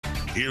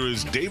Here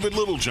is David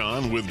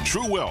Littlejohn with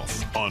True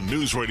Wealth on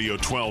News Radio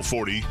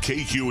 1240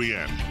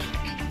 KQEN.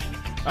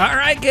 All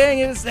right, gang,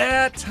 it's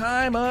that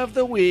time of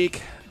the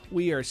week.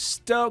 We are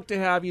stoked to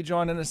have you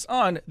joining us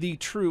on the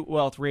True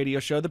Wealth Radio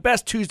Show, the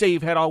best Tuesday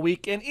you've had all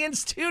week, and in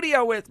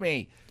studio with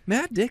me,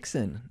 Matt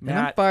Dixon. Matt.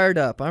 And I'm fired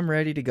up. I'm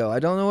ready to go. I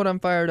don't know what I'm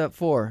fired up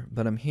for,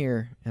 but I'm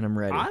here and I'm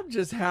ready. I'm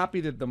just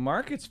happy that the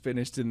market's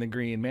finished in the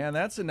green, man.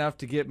 That's enough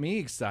to get me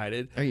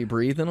excited. Are you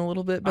breathing a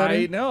little bit better?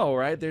 I know,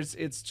 right?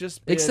 It's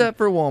just been... Except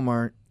for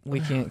Walmart.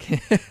 We can't.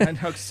 I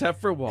know, except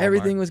for Walmart.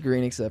 Everything was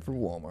green except for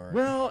Walmart.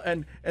 Well,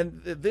 and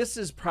this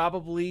is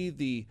probably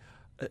the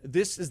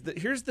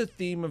here's the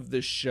theme of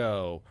the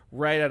show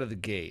right out of the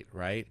gate,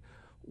 right?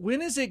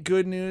 When is it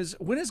good news?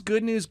 When is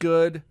good news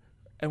good?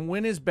 And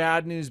when is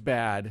bad news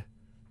bad?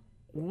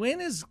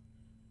 When is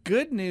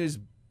good news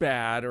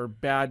bad or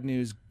bad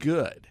news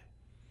good?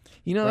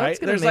 You know, right? that's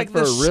going to There's make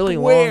like for a really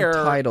square,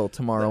 long title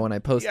tomorrow when I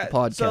post the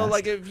podcast. So,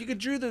 like, if you could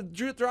draw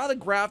the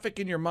graphic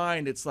in your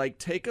mind, it's like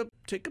take a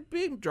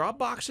big, draw a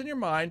box in your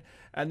mind,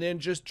 and then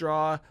just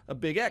draw a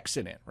big X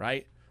in it,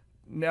 right?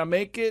 Now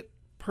make it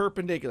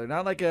perpendicular,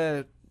 not like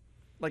a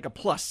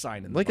plus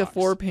sign in the like box. a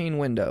 4-pane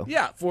window.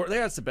 Yeah,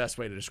 that's the best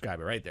way to describe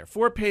it right there.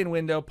 4-pane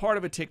window, part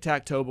of a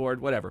tic-tac-toe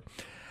board, whatever.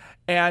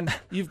 And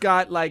you've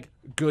got like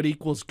good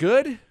equals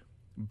good,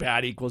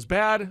 bad equals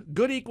bad,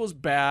 good equals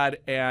bad,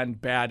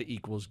 and bad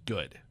equals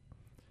good.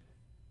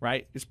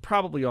 Right? It's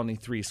probably only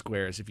 3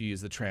 squares if you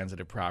use the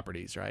transitive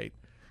properties, right?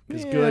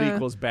 Because good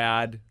equals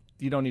bad.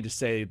 You don't need to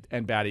say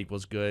and bad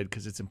equals good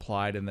because it's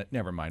implied in that.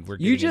 Never mind.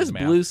 You just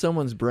blew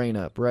someone's brain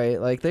up,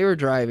 right? Like they were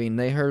driving,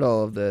 they heard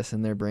all of this,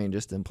 and their brain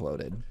just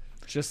imploded.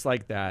 Just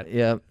like that.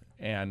 Yep.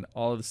 And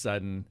all of a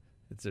sudden,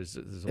 there's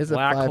It's a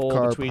black a hole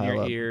 5-car between your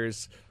pileup.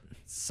 ears,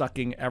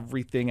 sucking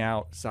everything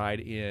outside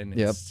in.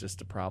 Yep. It's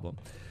just a problem.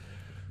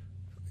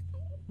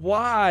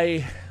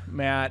 Why,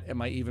 Matt,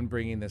 am I even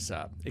bringing this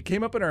up? It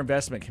came up in our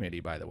investment committee,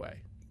 by the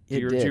way. Do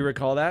you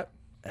recall that?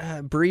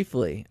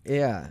 Briefly,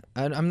 yeah.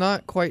 I'm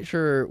not quite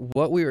sure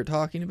what we were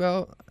talking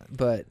about,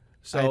 but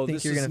So I think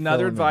this you're is going to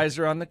another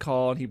advisor on the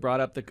call, and he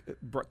brought up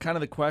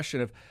the question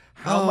of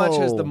how much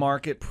has the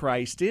market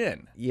priced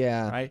in?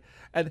 Yeah. Right?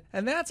 And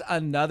that's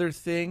another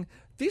thing.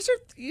 These are,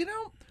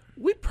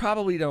 we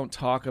probably don't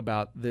talk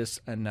about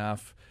this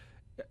enough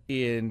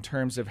in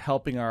terms of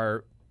helping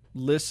our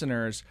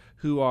listeners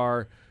who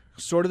are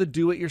sort of the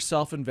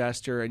do-it-yourself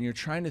investor, and you're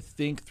trying to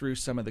think through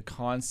some of the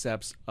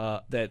concepts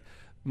that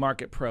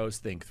market pros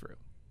think through,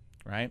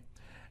 right?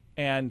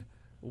 And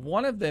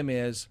one of them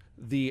is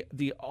the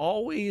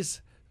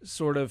always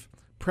sort of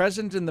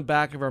present in the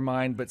back of our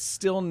mind, but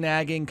still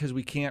nagging because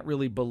we can't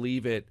really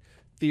believe it,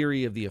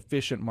 theory of the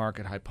efficient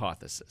market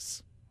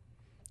hypothesis.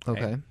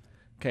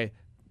 Okay.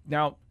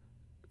 Now,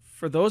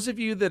 for those of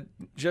you that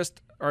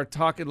just are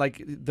talking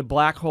like the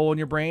black hole in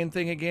your brain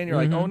thing again, you're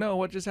like, oh no,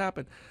 what just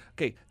happened?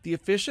 Okay, the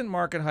efficient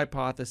market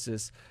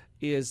hypothesis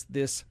is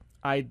this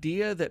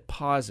idea that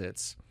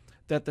posits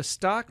that the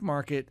stock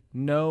market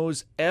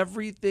knows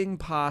everything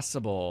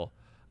possible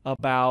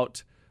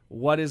about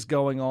what is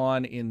going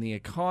on in the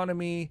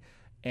economy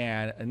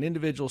and an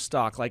individual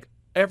stock. Like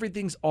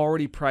everything's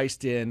already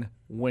priced in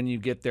when you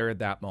get there at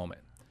that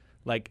moment.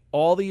 Like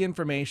all the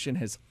information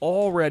has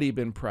already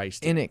been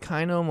priced in. And it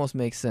kind of almost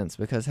makes sense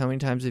because how many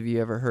times have you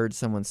ever heard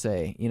someone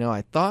say,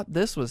 I thought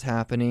this was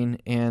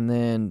happening and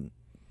then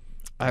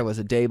I was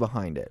a day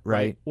behind it,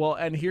 right? Well,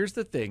 and here's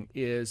the thing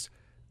is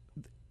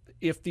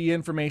if the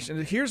information,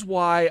 here's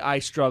why I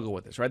struggle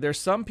with this, right? There's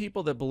some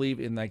people that believe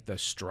in like the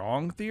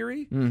strong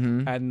theory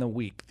and the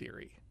weak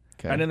theory.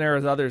 Okay. And then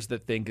there's others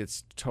that think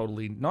it's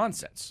totally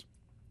nonsense,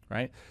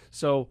 right?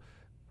 So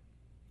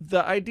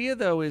the idea,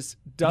 though, is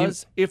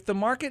if the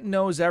market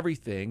knows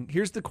everything,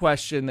 here's the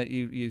question that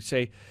you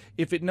say,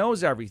 if it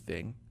knows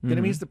everything, then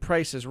it means the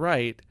price is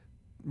right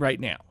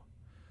now.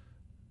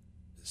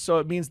 So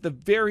it means the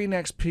very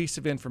next piece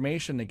of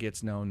information that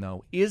gets known,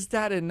 though, is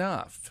that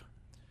enough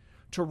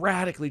to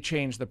radically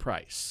change the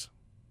price?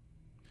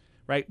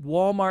 Right?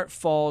 Walmart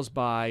falls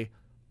by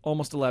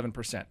almost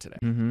 11%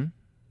 today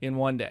in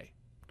one day,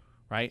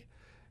 right?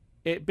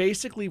 It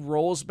basically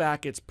rolls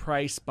back its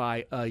price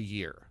by a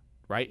year.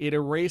 Right? It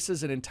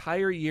erases an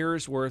entire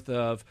year's worth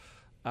of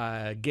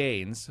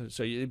gains.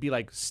 So it'd be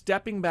like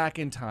stepping back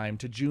in time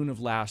to June of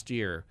last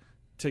year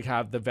to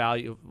have the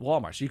value of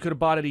Walmart. So you could have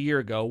bought it a year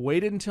ago,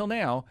 waited until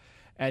now,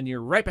 and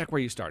you're right back where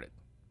you started.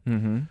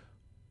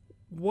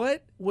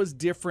 What was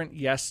different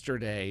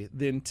yesterday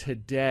than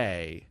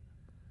today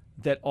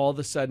that all of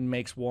a sudden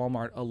makes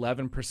Walmart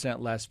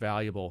 11% less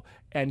valuable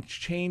and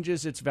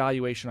changes its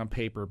valuation on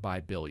paper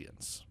by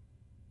billions?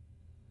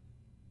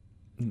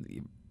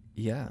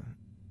 Yeah.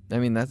 I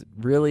mean, that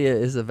really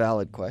is a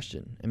valid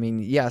question. I mean,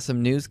 yeah,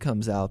 some news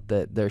comes out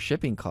that their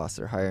shipping costs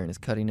are higher and is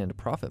cutting into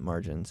profit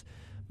margins,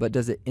 but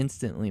does it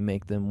instantly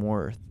make them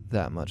worth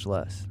that much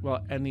less?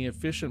 Well, and the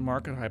efficient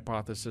market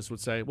hypothesis would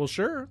say, well,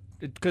 sure,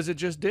 because it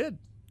just did.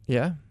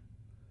 Yeah.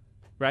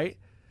 Right?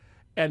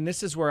 And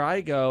this is where I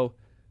go,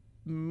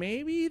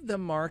 maybe the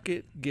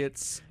market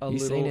gets a You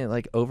little. saying it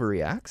like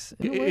overreacts?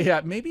 in a way?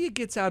 Yeah, maybe it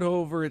gets out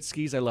over its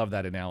skis. I love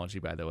that analogy,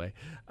 by the way.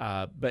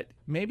 But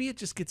maybe it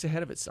just gets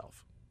ahead of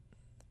itself.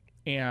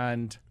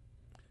 And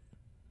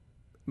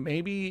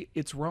maybe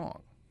it's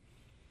wrong.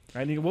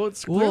 Right? Well,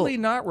 it's clearly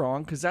not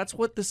wrong because that's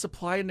what the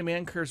supply and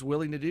demand curve is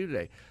willing to do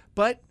today.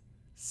 But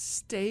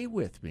stay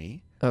with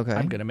me. Okay.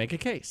 I'm going to make a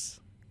case.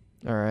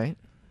 All right.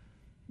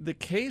 The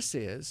case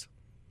is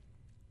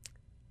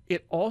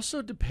it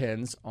also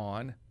depends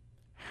on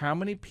how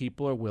many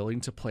people are willing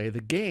to play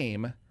the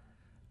game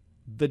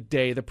the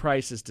day the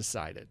price is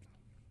decided.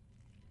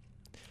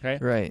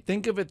 Okay? Right.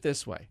 Think of it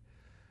this way.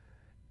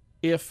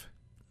 If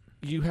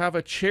you have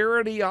a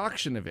charity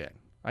auction event,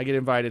 I get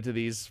invited to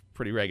these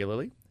pretty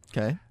regularly,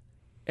 Okay.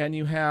 and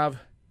you have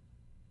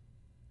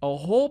a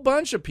whole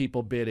bunch of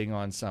people bidding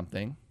on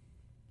something,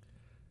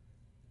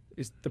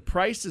 the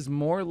price is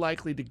more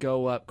likely to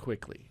go up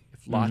quickly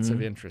if lots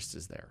of interest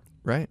is there.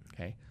 Right.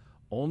 Okay.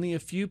 Only a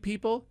few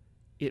people,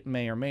 it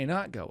may or may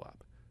not go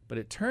up. But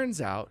it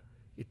turns out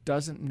it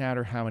doesn't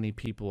matter how many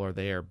people are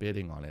there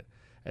bidding on it,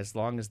 as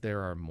long as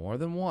there are more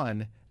than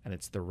one and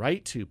it's the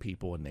right two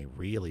people and they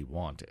really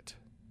want it.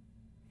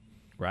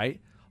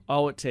 Right?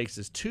 All it takes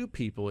is two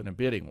people in a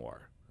bidding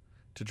war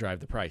to drive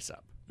the price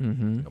up.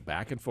 Mm-hmm. Go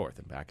back and forth,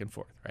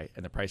 right?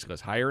 And the price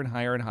goes higher and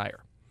higher and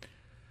higher.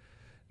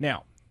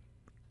 Now,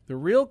 the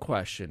real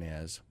question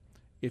is,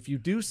 if you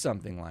do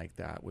something like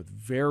that with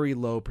very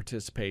low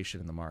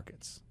participation in the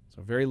markets,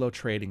 so very low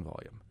trading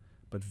volume,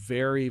 but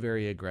very,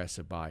 very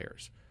aggressive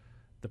buyers,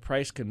 the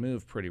price can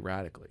move pretty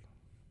radically.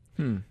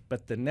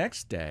 But the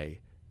next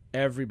day,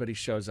 everybody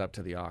shows up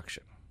to the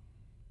auction,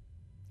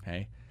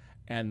 okay?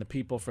 And the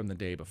people from the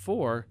day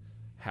before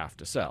have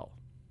to sell.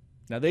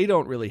 Now, they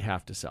don't really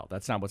have to sell.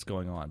 That's not what's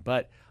going on.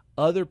 But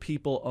other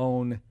people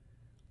own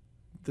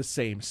the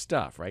same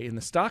stuff, right? In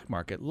the stock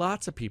market,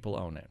 lots of people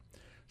own it.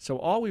 So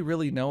all we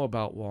really know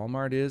about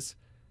Walmart is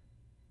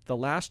the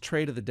last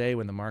trade of the day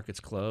when the market's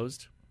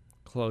closed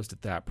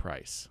at that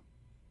price.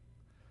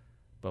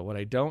 But what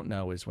I don't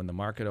know is when the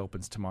market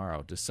opens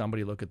tomorrow, does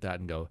somebody look at that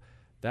and go,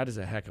 that is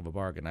a heck of a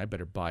bargain. I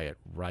better buy it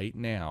right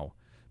now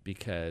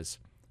because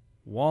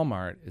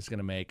Walmart is going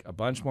to make a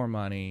bunch more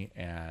money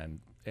and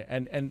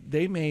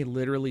they may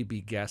literally be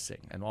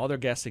guessing. And all they're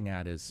guessing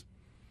at is,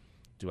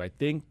 do I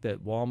think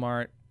that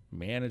Walmart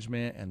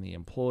management and the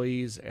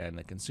employees and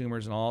the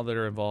consumers and all that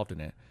are involved in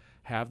it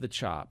have the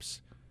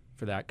chops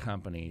for that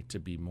company to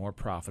be more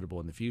profitable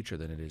in the future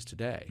than it is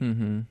today?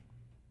 Mm-hmm.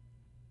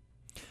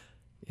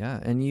 Yeah,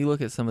 and you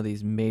look at some of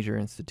these major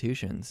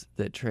institutions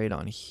that trade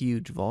on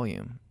huge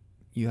volume.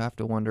 You have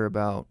to wonder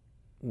about,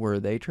 were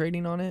they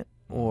trading on it?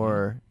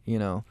 Or,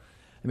 I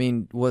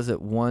mean, was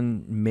it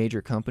one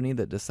major company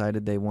that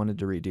decided they wanted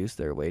to reduce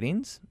their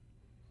weightings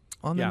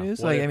on the news?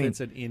 What if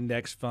it's an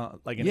index fund,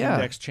 like an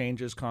index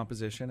changes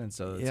composition, and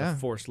so it's a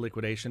forced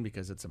liquidation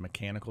because it's a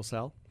mechanical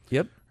sell?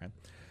 Yep. Right.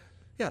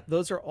 Yeah,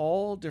 those are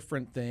all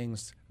different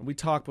things. We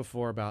talked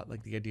before about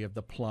like the idea of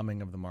the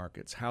plumbing of the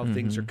markets, how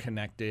things are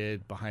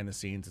connected behind the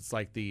scenes. It's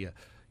like the,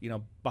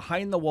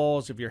 behind the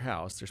walls of your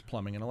house, there's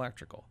plumbing and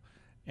electrical,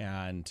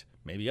 and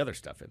maybe other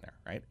stuff in there,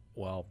 right?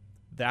 Well,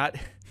 that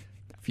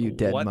a few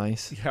dead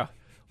mice. Yeah,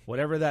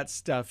 whatever that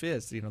stuff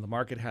is, the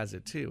market has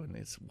it too, and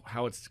it's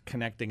how it's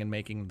connecting and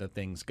making the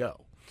things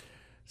go.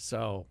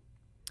 So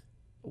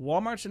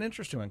Walmart's an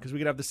interesting one because we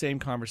could have the same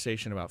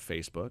conversation about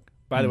Facebook.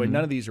 By the way,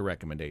 none of these are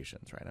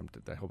recommendations, right?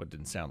 I hope it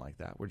didn't sound like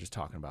that. We're just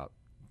talking about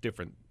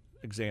different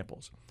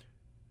examples.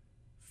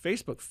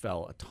 Facebook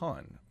fell a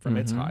ton from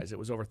its highs. It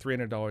was over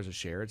 $300 a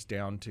share. It's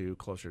down to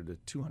closer to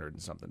 $200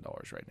 and something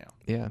right now.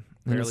 Yeah, and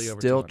Barely it's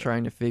over still 200.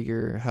 trying to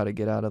figure how to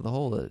get out of the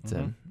hole that it's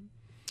in.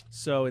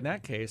 So in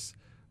that case,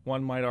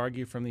 one might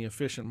argue from the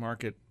efficient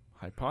market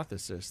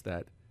hypothesis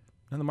that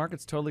the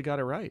market's totally got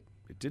it right.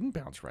 It didn't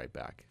bounce right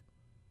back.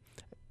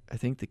 I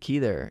think the key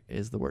there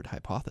is the word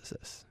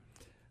hypothesis.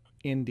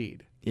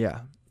 Indeed.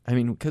 Yeah. I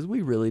mean, because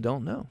we really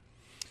don't know.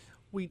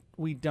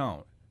 We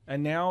don't.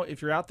 And now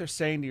if you're out there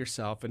saying to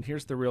yourself, and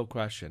here's the real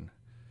question,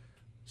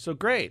 so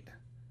great,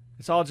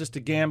 it's all just a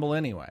gamble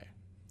anyway.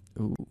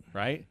 Ooh.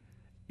 Right?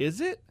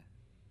 Is it?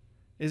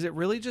 Is it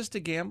really just a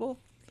gamble?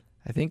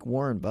 I think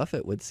Warren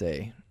Buffett would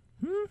say,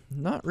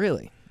 not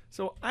really.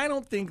 So I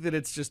don't think that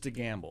it's just a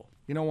gamble.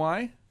 You know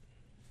why?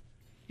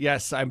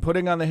 Yes, I'm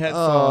putting on the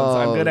headphones.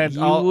 I'm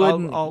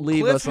gonna. I'll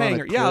leave us on a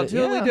cliffhanger. Yeah, I'll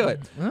totally do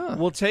it. Oh.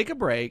 We'll take a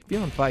break,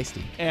 Feeling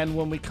feisty. and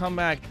when we come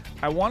back,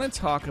 I want to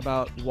talk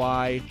about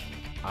why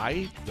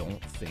I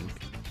don't think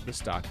the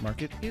stock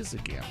market is a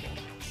gamble.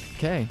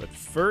 Okay. But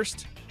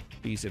first,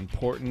 these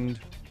important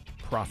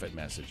profit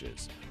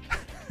messages.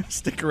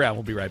 Stick around.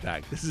 We'll be right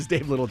back. This is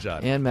Dave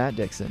Littlejohn, And Matt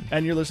Dixon.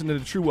 and you're listening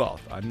to True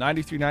Wealth on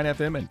 93.9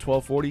 FM and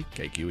 1240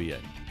 KQEN.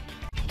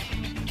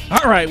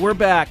 All right, we're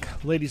back,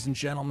 ladies and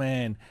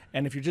gentlemen.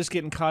 And if you're just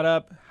getting caught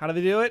up, how do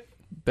they do it?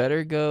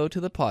 Better go to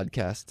the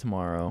podcast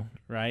tomorrow.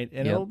 Right?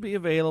 And Yep. it'll be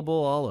available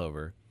all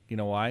over. You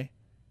know why?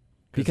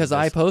 Because of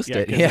I this- post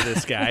it. Because Yeah. of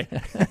this guy.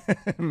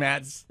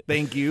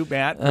 Thank you,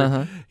 Matt, for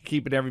Uh-huh.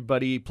 keeping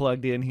everybody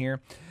plugged in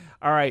here.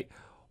 All right.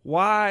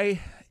 why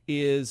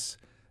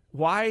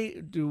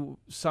do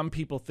some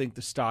people think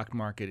the stock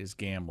market is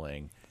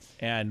gambling?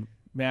 And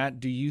Matt,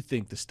 do you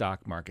think the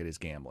stock market is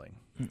gambling?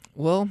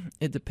 Well,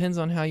 it depends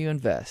on how you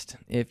invest.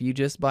 If you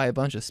just buy a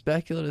bunch of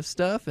speculative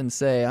stuff and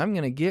say, I'm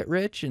going to get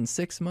rich in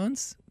 6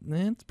 months,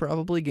 then it's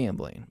probably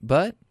gambling.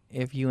 But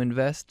if you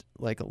invest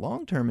like a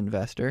long-term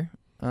investor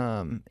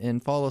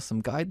and follow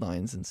some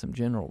guidelines and some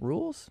general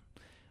rules,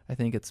 I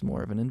think it's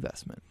more of an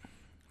investment.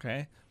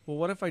 Okay. Well,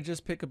 what if I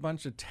just pick a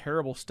bunch of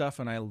terrible stuff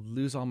and I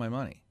lose all my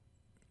money?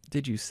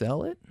 Did you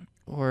sell it,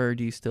 or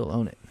do you still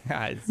own it?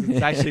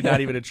 It's actually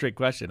not even a trick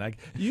question. Like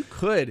you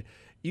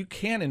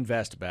can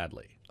invest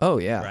badly. Oh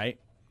yeah, right.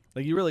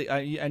 Like you really,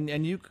 you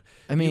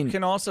mean, you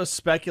can also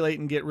speculate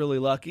and get really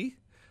lucky.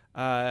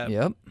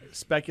 Yep.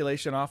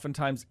 Speculation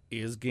oftentimes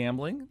is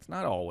gambling. It's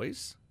not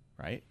always,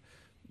 right?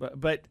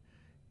 But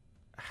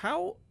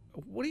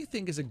what do you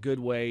think is a good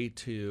way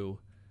to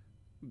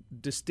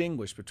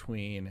distinguish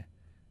between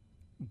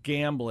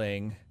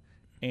gambling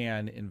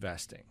and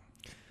investing?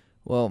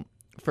 Well,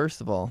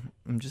 first of all,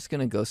 I'm just going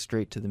to go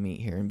straight to the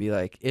meat here and be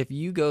like, if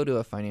you go to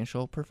a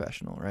financial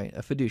professional, right,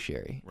 a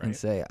fiduciary, and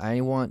say,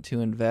 I want to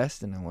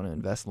invest and I want to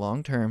invest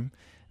long term,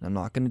 and I'm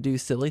not going to do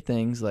silly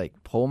things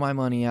like pull my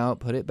money out,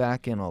 put it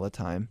back in all the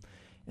time,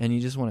 and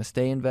you just want to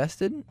stay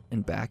invested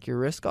and back your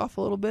risk off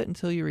a little bit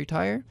until you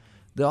retire,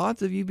 the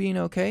odds of you being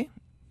okay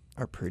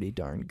are pretty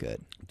darn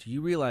good. Do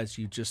you realize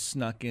you just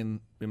snuck in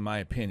my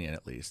opinion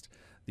at least,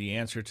 the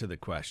answer to the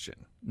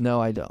question?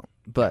 No, I don't.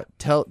 But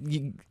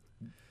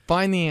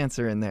find the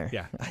answer in there.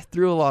 Yeah. I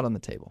threw a lot on the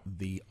table.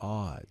 The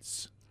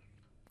odds,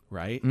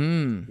 right?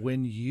 Mm.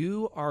 When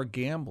you are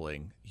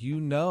gambling, you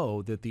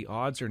know that the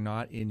odds are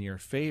not in your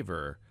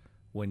favor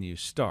when you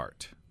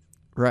start.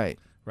 Right.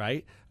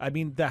 Right? I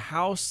mean, the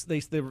house,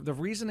 the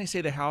reason they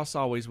say the house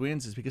always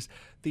wins is because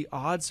the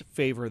odds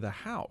favor the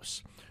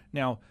house.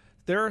 Now,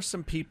 there are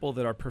some people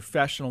that are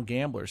professional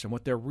gamblers, and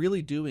what they're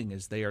really doing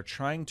is they are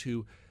trying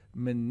to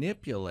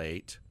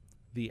manipulate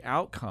the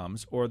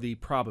outcomes or the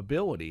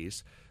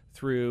probabilities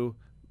through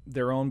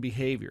their own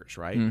behaviors,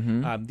 right?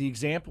 Mm-hmm. The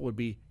example would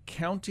be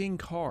counting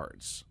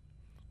cards.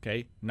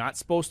 Okay, not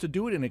supposed to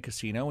do it in a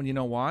casino, and you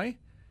know why?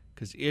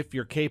 Because if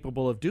you're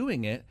capable of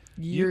doing it,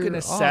 you can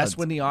assess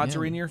when the odds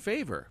are in your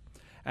favor.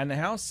 And the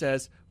house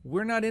says,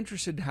 we're not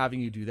interested in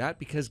having you do that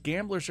because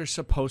gamblers are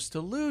supposed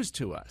to lose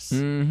to us,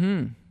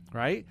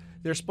 right?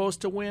 They're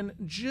supposed to win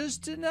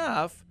just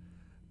enough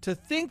to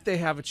think they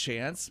have a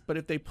chance, but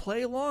if they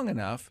play long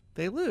enough,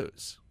 they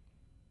lose,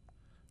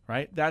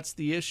 right? That's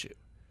the issue.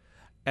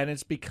 And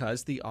it's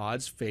because the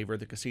odds favor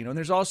the casino. And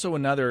there's also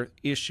another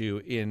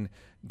issue in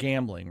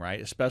gambling, right?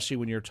 Especially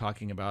when you're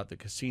talking about the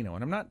casino.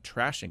 And I'm not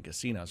trashing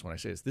casinos when I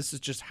say this. This is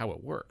just how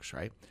it works,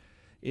 right?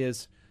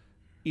 Is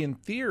in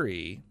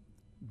theory,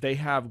 they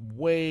have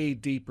way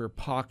deeper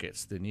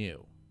pockets than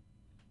you,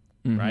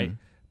 right?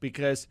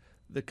 Because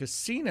the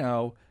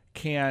casino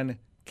can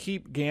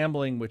keep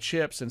gambling with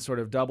chips and sort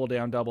of double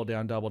down.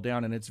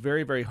 And it's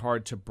very, very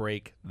hard to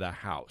break the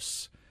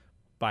house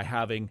by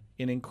having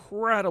an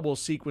incredible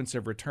sequence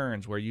of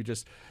returns where you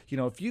just,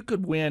 if you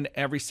could win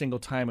every single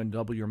time and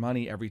double your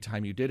money every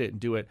time you did it and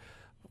do it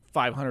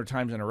 500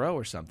 times in a row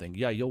or something,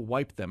 yeah, you'll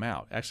wipe them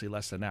out. Actually,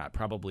 less than that.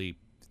 Probably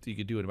you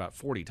could do it about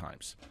 40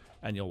 times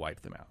and you'll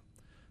wipe them out.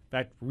 In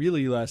fact,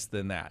 really less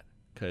than that,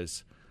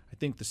 because I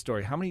think the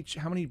story, how many,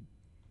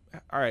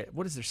 all right,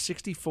 what is there,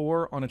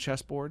 64 on a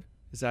chessboard?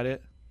 Is that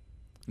it?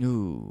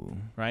 Ooh.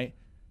 Right?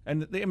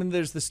 And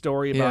there's the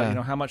story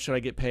about, how much should I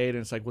get paid?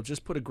 And it's like, well,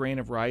 just put a grain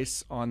of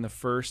rice on the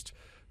first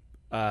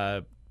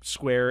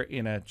square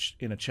in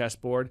a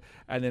chessboard,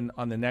 and then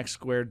on the next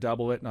square,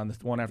 double it, and on the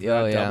one after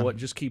that, double it.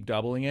 Just keep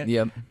doubling it.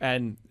 Yep.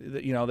 And,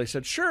 they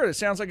said, sure, it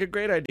sounds like a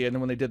great idea. And then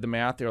when they did the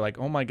math, they were like,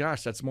 oh, my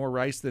gosh, that's more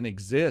rice than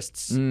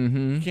exists.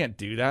 You can't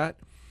do that.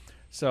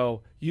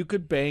 So you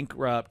could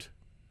bankrupt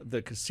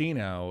the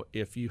casino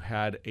if you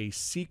had a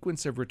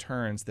sequence of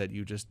returns that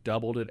you just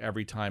doubled it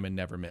every time and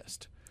never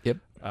missed. Yep.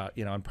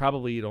 And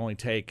probably you'd only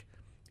take,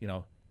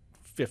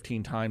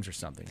 15 times or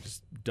something.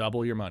 Just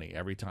double your money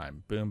every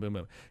time. Boom, boom,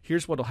 boom.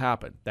 Here's what'll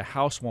happen. The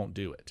house won't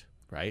do it,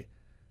 right?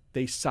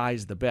 They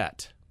size the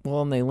bet.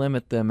 Well, and they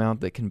limit the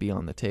amount that can be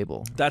on the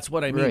table. That's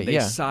what I mean. Right, They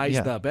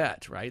size the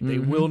bet, right? They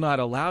will not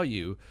allow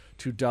you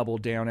to double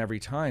down every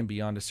time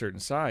beyond a certain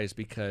size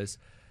because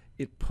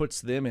it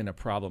puts them in a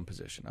problem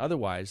position.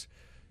 Otherwise,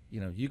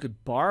 you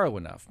could borrow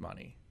enough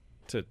money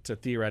to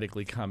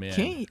theoretically come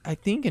in. I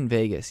think in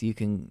Vegas you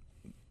can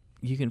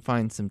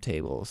find some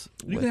tables.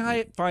 You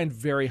can find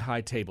very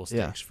high table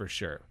stakes for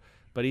sure.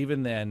 But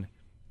even then,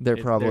 they're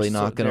probably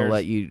not going to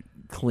let you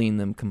clean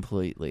them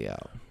completely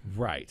out.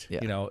 Right.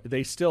 Yeah.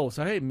 They still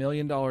say, hey, $1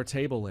 million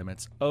table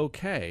limits.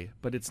 Okay.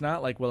 But it's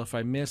not like, well, if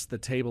I miss, the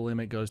table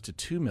limit goes to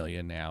 $2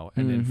 million now,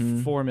 and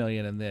then $4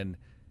 million, and then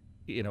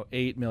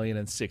 $8 million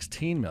and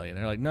 $16 million.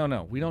 They're like,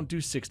 no, we don't do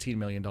 $16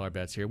 million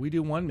bets here. We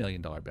do $1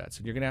 million bets,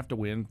 and you're going to have to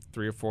win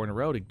 3 or 4 in a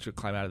row to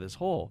climb out of this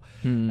hole.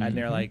 And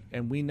they're like,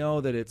 and we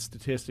know that it's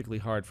statistically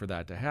hard for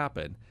that to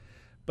happen.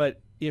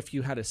 But if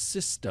you had a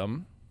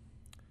system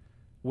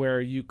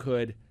where you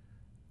could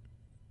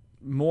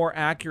more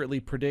accurately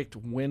predict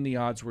when the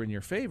odds were in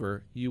your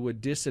favor, you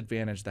would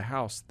disadvantage the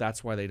house.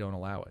 That's why they don't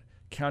allow it.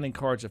 Counting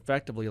cards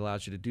effectively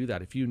allows you to do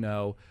that. If you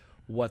know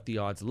what the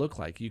odds look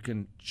like, you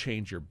can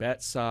change your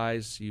bet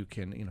size. You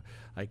can,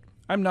 like,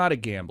 I'm not a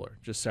gambler,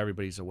 just so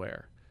everybody's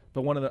aware.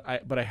 But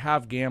but I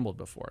have gambled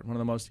before. One of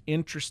the most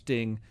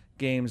interesting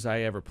games I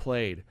ever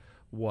played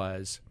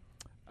was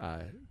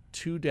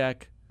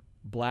 2-deck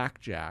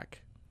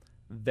blackjack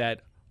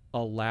that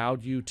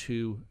allowed you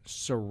to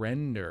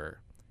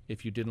surrender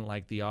if you didn't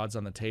like the odds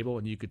on the table,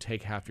 and you could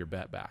take half your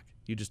bet back.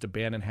 You just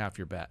abandon half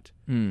your bet.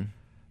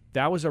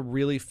 That was a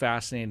really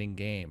fascinating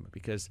game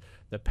because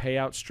the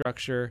payout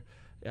structure,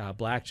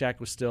 blackjack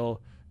was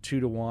still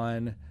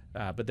 2-1,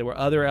 but there were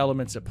other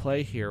elements at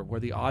play here where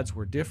the odds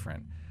were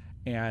different.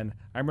 And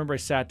I remember I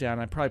sat down,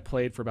 I probably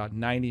played for about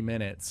 90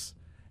 minutes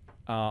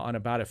on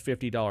about a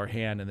 $50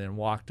 hand, and then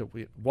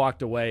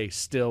walked away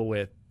still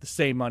with the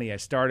same money I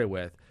started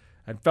with,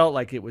 and felt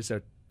like it was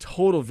a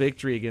total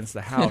victory against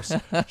the house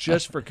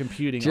just for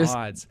computing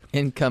odds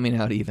and coming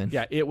out even.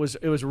 Yeah, it was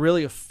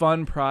really a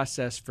fun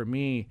process for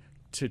me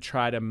to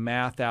try to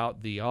math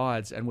out the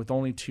odds. And with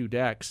only 2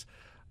 decks,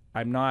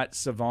 I'm not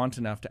savant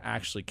enough to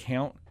actually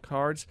count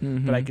cards,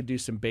 but I could do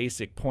some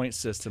basic point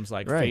systems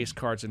like face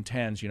cards and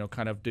tens,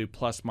 kind of do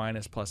plus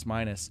minus,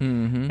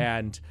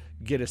 and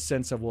get a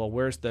sense of, well,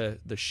 where's the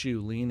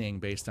shoe leaning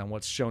based on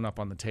what's shown up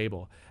on the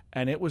table.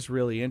 And it was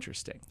really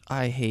interesting.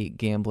 I hate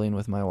gambling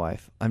with my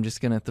wife. I'm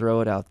just going to throw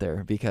it out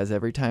there because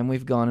every time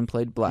we've gone and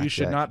played blackjack. You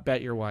should not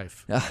bet your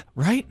wife.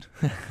 Right?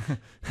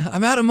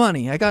 I'm out of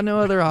money. I got no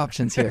other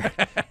options here.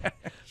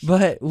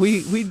 But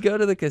we'd go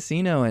to the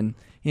casino and,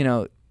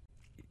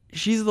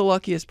 she's the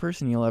luckiest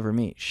person you'll ever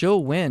meet.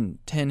 She'll win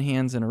 10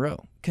 hands in a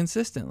row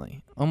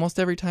consistently almost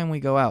every time we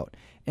go out.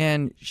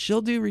 And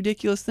she'll do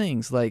ridiculous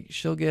things like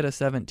she'll get a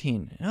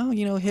 17. Oh,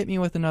 hit me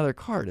with another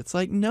card. It's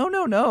like, no.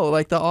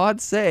 Like the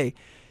odds say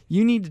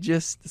you need to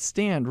just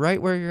stand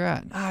right where you're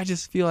at. I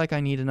just feel like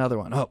I need another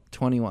one. Oh,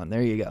 21.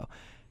 There you go.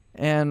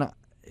 And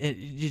it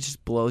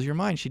just blows your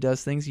mind. She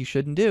does things you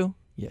shouldn't do.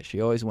 Yeah,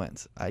 she always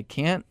wins. I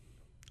can't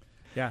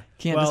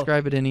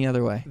describe it any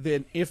other way.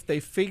 Then if they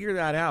figure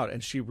that out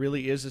and she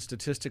really is a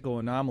statistical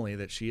anomaly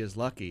that she is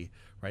lucky,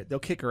 right, they'll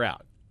kick her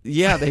out.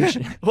 Yeah, they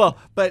should. Well,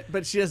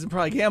 but she doesn't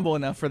probably gamble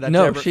enough for that.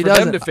 She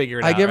doesn't. Them to figure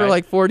it out. I give her right?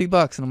 like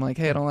 $40, and I'm like,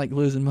 hey, I don't like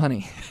losing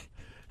money.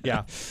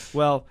 Yeah.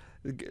 Well,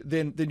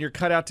 then you're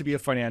cut out to be a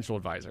financial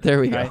advisor. There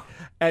we right? go.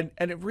 And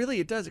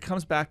it does. It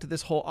comes back to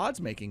this whole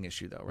odds making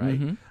issue, though,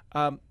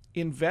 right?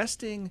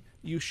 Investing,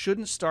 you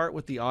shouldn't start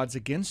with the odds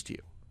against you.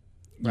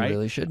 Right? You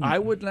really shouldn't. I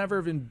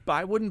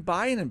wouldn't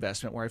buy an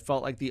investment where I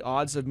felt like the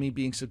odds of me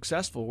being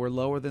successful were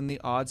lower than the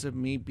odds of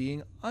me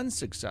being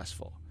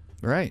unsuccessful.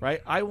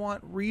 Right. I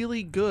want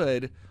really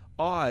good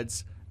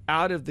odds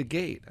out of the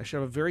gate. I should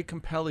have a very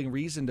compelling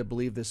reason to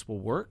believe this will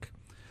work.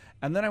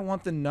 And then I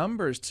want the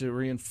numbers to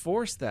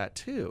reinforce that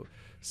too.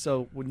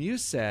 So when you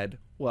said,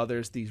 well,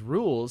 there's these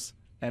rules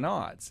and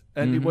odds,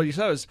 and what you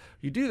said is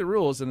you do the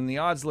rules and then the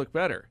odds look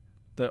better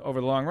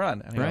over the long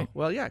run. And I go,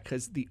 well, yeah,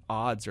 because the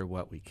odds are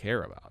what we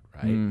care about,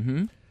 right?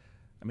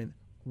 I mean,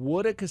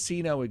 would a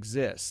casino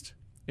exist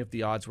if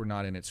the odds were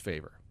not in its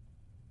favor?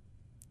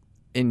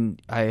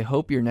 And I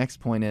hope your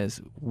next point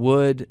is,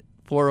 would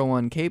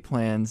 401k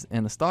plans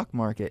and the stock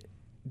market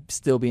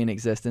still be in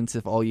existence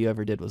if all you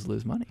ever did was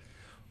lose money?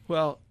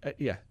 Well,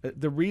 yeah.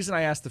 The reason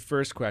I asked the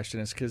first question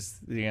is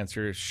because the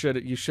answer is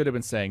you should have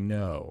been saying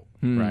no,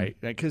 right?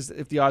 Because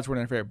if the odds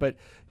weren't in favor. But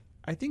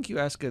I think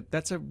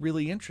that's a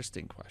really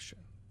interesting question,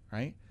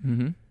 right?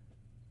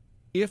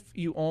 If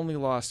you only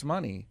lost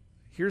money,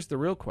 here's the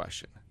real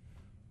question.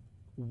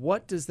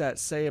 What does that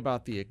say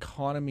about the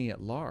economy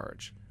at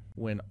large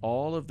when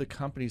all of the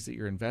companies that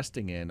you're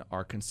investing in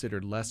are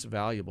considered less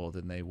valuable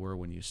than they were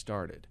when you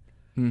started?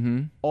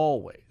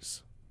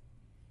 Always.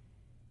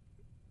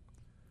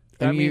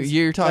 That means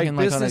you're talking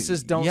like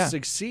businesses don't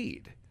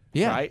succeed.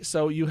 Yeah. Right?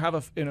 So you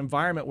have an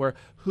environment where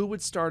who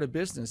would start a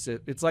business?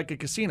 It's like a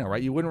casino,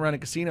 right? You wouldn't run a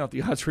casino if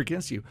the odds were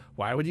against you.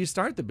 Why would you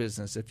start the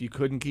business if you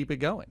couldn't keep it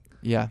going?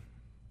 Yeah.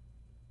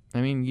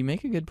 I mean, you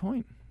make a good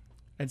point.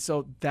 And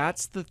so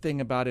that's the thing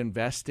about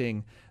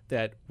investing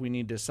that we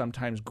need to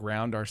sometimes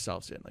ground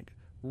ourselves in. Like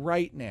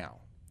right now,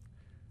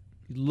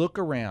 look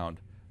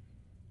around.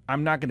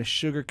 I'm not going to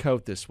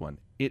sugarcoat this one.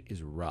 It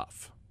is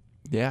rough.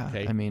 Yeah.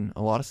 Okay? I mean,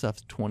 a lot of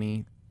stuff's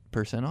 20%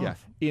 off. Yeah.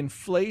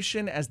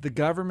 Inflation, as the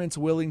government's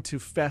willing to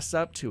fess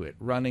up to it,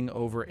 running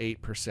over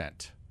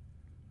 8%.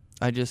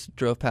 I just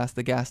drove past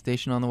the gas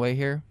station on the way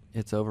here.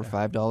 It's over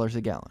 $5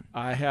 a gallon.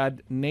 I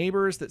had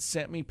neighbors that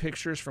sent me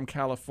pictures from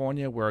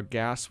California where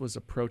gas was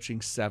approaching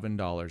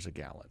 $7 a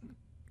gallon.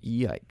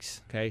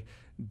 Yikes. Okay.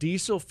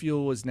 Diesel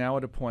fuel is now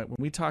at a point, when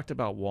we talked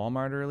about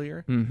Walmart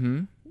earlier,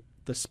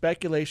 the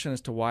speculation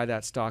as to why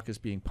that stock is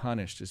being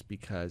punished is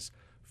because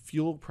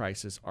fuel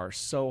prices are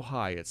so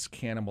high it's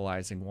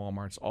cannibalizing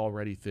Walmart's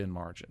already thin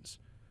margins.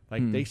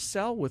 Like they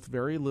sell with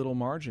very little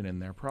margin in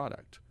their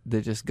product.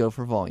 They just go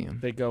for volume.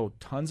 They go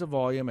tons of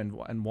volume, and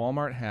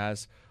Walmart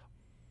has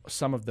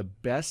some of the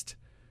best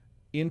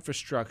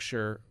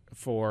infrastructure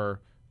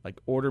for like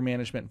order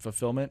management and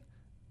fulfillment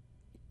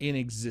in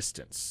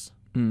existence,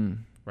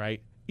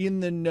 right? In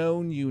the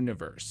known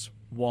universe,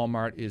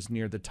 Walmart is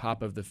near the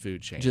top of the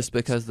food chain. Just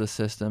because the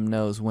system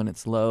knows when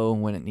it's low,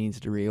 when it needs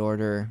to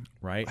reorder,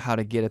 right? how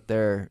to get it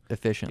there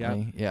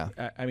efficiently. Yeah.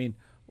 I mean,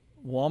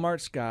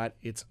 Walmart's got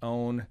its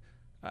own,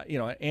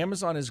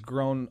 Amazon has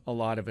grown a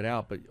lot of it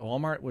out, but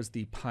Walmart was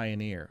the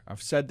pioneer.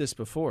 I've said this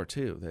before,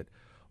 too, that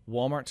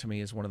Walmart to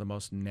me is one of the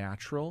most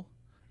natural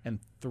and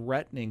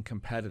threatening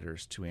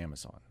competitors to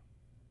Amazon.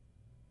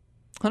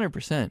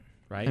 100%.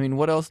 Right? I mean,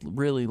 what else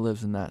really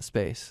lives in that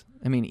space?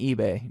 I mean,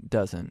 eBay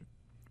doesn't.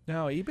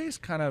 No, eBay's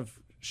kind of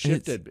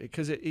shifted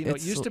because it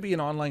used to be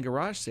an online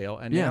garage sale,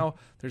 and now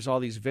there's all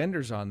these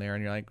vendors on there,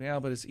 and you're like, yeah,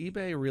 but is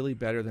eBay really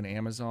better than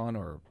Amazon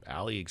or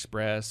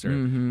AliExpress or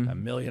a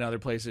million other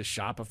places,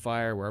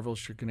 Shopify or wherever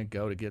else you're going to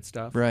go to get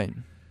stuff? Right.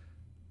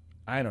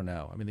 I don't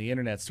know. I mean, the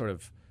internet's sort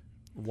of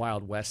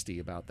wild westy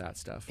about that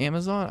stuff.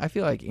 Amazon, I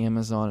feel like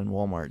Amazon and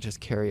Walmart just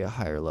carry a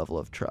higher level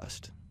of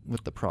trust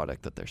with the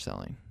product that they're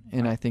selling.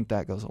 And I think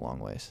that goes a long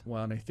ways.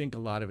 Well, and I think a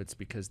lot of it's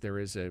because there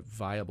is a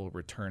viable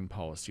return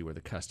policy where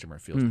the customer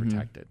feels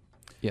protected.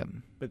 Yep.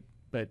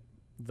 But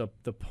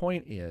the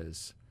point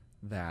is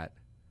that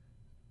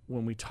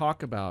when we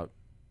talk about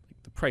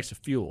the price of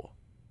fuel,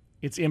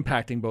 it's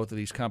impacting both of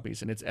these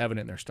companies, and it's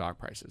evident in their stock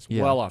prices,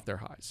 well off their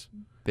highs.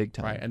 Big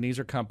time. Right? And these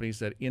are companies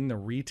that in the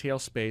retail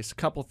space, a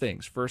couple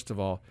things. First of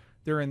all,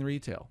 they're in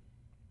retail.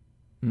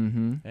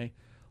 Okay?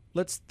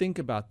 Let's think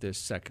about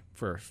this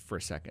for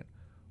a second.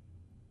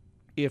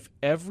 If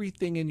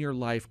everything in your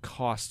life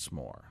costs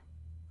more,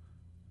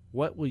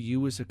 what will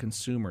you as a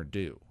consumer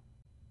do?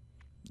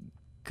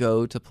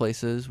 Go to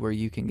places where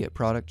you can get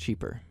product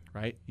cheaper.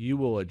 Right? You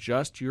will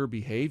adjust your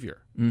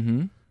behavior.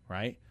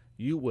 Right?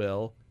 You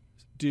will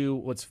do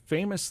what's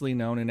famously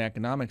known in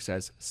economics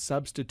as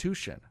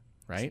substitution.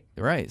 Right?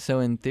 Right. So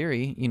in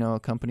theory, a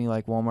company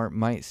like Walmart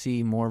might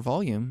see more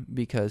volume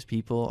because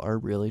people are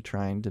really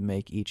trying to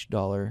make each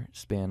dollar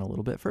span a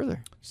little bit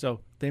further. So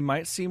they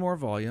might see more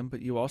volume,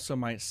 but you also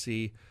might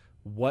see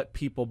what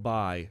people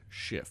buy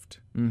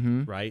shift.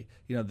 Right?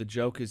 The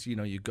joke is,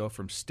 you go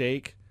from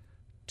steak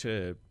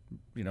to,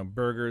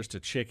 burgers to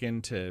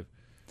chicken to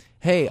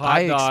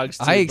hot dogs.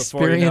 I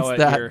experienced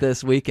that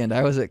this weekend.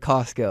 I was at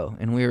Costco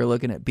and we were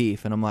looking at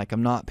beef, and I'm like,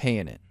 I'm not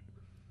paying it.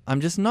 I'm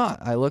just not.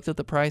 I looked at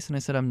the price and I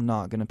said, I'm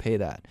not going to pay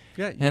that.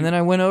 Yeah, and then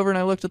I went over and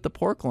I looked at the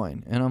pork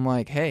loin and I'm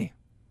like, hey,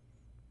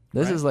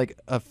 this is like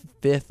a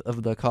fifth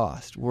of the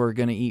cost. We're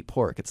going to eat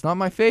pork. It's not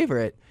my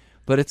favorite,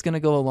 but it's going to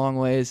go a long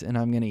ways and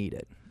I'm going to eat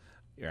it.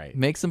 Right.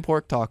 Make some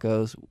pork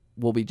tacos.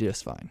 We'll be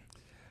just fine.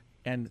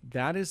 And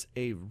that is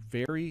a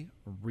very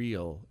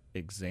real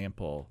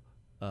example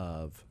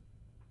of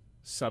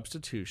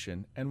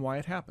substitution and why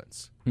it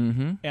happens.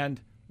 And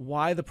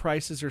why the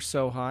prices are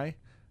so high.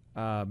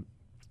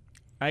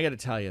 I got to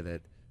tell you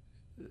that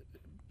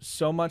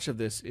so much of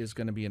this is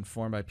going to be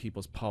informed by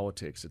people's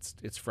politics.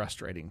 It's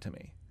frustrating to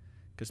me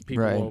because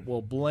people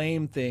will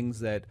blame things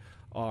that's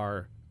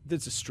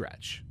a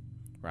stretch,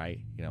 right?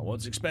 Well,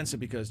 it's expensive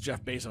because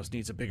Jeff Bezos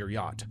needs a bigger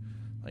yacht.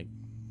 Like,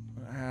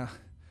 I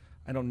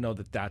don't know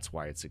that that's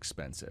why it's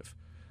expensive.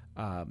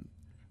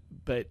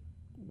 But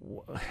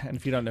and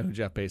if you don't know who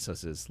Jeff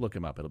Bezos is, look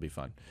him up. It'll be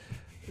fun.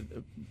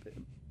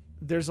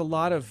 There's a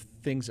lot of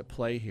things at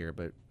play here,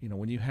 but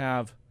when you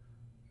have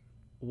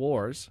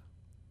wars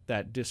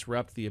that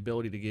disrupt the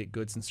ability to get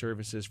goods and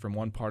services from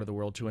one part of the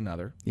world to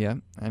another. Yeah,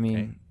 I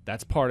mean,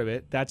 that's part of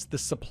it. That's the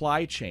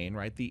supply chain,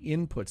 right? The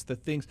inputs, the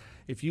things.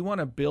 If you want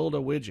to build a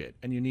widget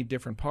and you need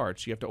different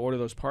parts, you have to order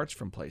those parts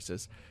from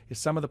places. If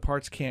some of the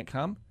parts can't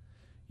come,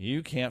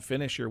 you can't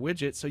finish your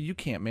widget, so you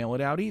can't mail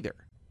it out either.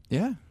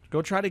 Yeah.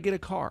 Go try to get a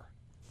car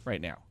right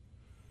now,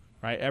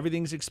 right?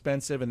 Everything's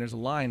expensive, and there's a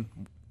line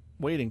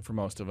waiting for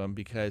most of them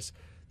because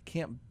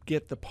can't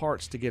get the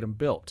parts to get them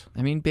built.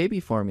 I mean,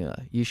 baby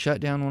formula. You shut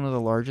down one of the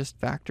largest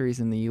factories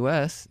in the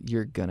U.S.,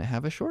 you're going to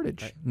have a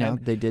shortage. Right. Now,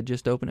 they did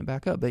just open it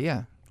back up, but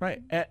yeah.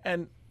 Right.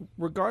 And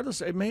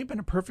regardless, it may have been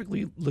a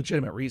perfectly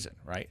legitimate reason,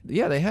 right?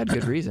 Yeah, they had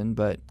good reason,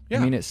 but I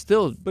mean, it's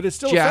still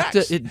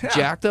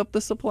jacked up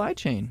the supply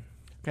chain.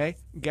 Okay.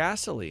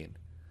 Gasoline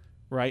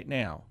right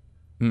now,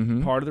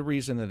 part of the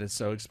reason that it's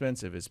so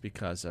expensive is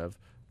because of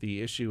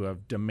the issue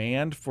of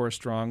demand for a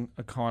strong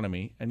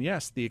economy. And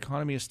yes, the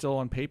economy is still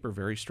on paper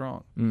very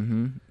strong.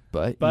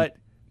 But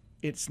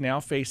it's now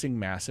facing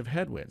massive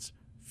headwinds.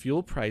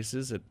 Fuel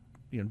prices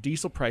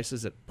diesel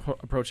prices at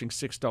approaching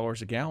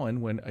 $6 a gallon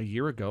when a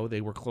year ago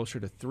they were closer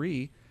to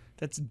 $3.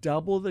 That's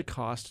double the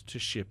cost to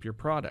ship your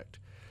product.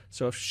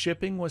 So if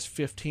shipping was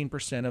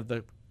 15% of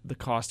the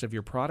cost of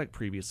your product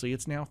previously,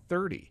 it's now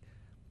 30%.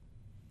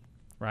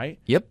 Right?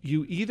 Yep.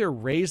 You either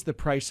raise the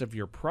price of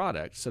your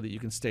product so that you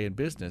can stay in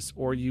business,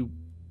 or you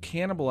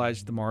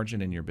cannibalize the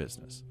margin in your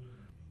business.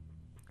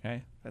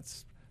 Okay?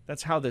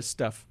 That's how this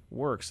stuff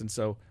works. And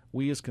so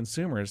we as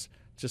consumers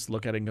just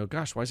look at it and go,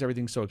 gosh, why is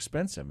everything so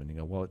expensive? And you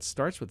go, well, it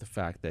starts with the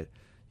fact that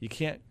you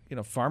can't,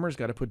 farmers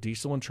got to put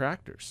diesel in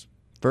tractors.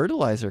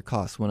 Fertilizer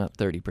costs went up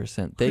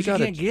 30%. You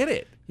can't get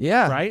it.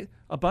 Yeah. Right?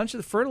 A bunch of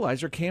the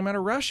fertilizer came out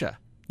of Russia.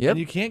 Yep. And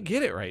you can't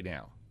get it right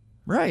now.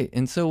 Right.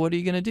 And so what are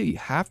you going to do? You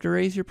have to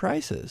raise your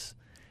prices.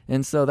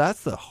 And so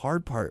that's the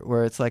hard part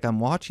where it's like I'm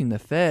watching the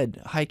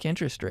Fed hike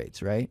interest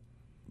rates, right?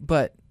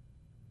 But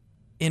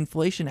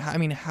inflation, I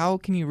mean, how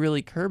can you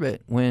really curb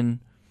it when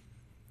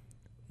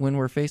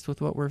we're faced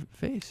with what we're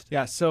faced?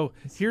 Yeah, so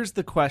here's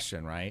the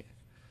question, right?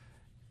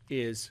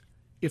 Is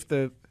if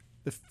the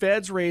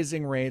Fed's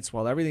raising rates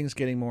while everything's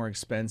getting more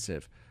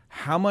expensive,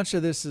 how much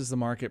of this is the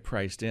market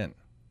priced in?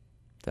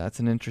 That's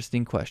an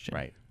interesting question.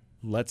 Right.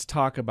 Let's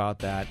talk about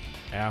that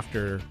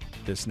after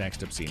this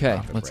next obscene Okay,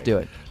 profit let's break. do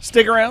it.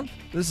 Stick around.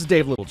 This is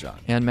Dave Littlejohn.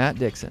 And Matt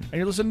Dixon. And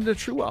you're listening to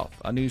True Wealth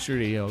on News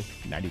Radio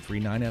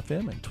 93.9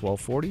 FM and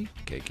 1240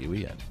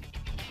 KQEN.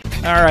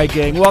 All right,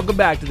 gang. Welcome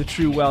back to the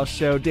True Wealth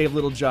Show. Dave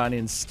Littlejohn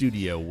in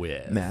studio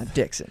with Matt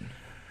Dixon.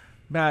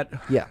 Matt.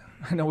 Yeah.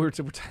 I know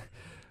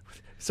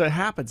so it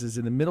happens is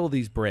in the middle of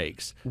these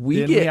breaks,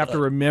 we we have to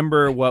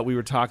remember what we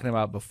were talking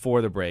about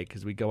before the break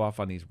because we go off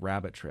on these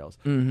rabbit trails.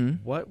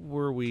 Mm-hmm. What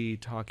were we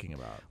talking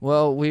about?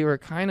 Well, we were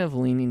kind of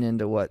leaning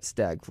into what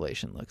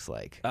stagflation looks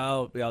like.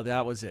 Oh, yeah,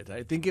 that was it.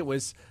 I think it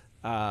was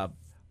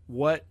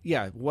what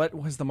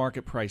was the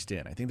market priced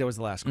in? I think that was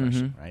the last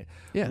question, right?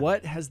 Yeah.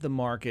 What has the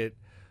market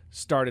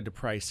started to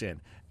price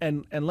in?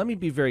 And let me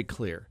be very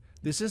clear.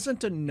 This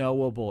isn't a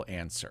knowable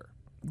answer.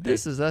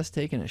 This is us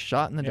taking a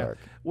shot in the dark.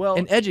 Well,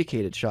 an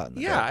educated shot in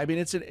the dark. Yeah, I mean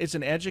it's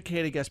an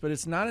educated guess, but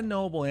it's not a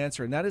knowable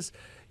answer. And that is,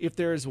 if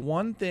there is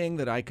one thing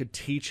that I could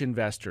teach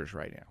investors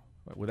right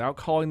now, without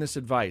calling this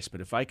advice,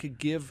 but if I could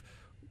give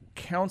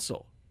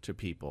counsel to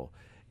people,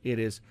 it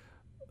is,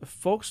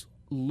 folks,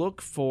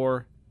 look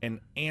for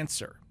an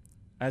answer,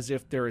 as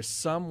if there is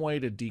some way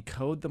to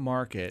decode the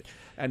market,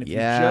 and if you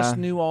just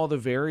knew all the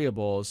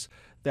variables,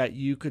 that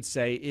you could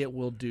say it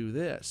will do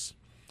this.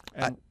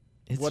 And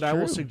what I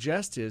will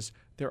suggest is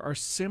there are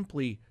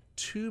simply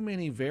too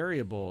many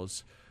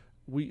variables.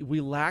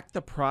 We lack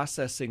the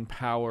processing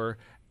power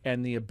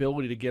and the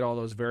ability to get all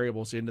those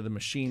variables into the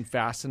machine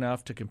fast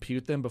enough to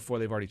compute them before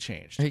they've already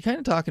changed. Are you kind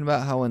of talking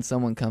about how when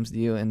someone comes to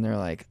you and they're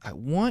like, I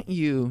want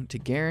you to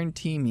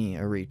guarantee me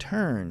a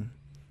return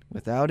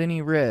without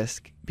any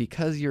risk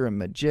because you're a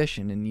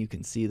magician and you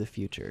can see the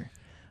future?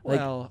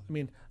 Well, I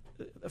mean,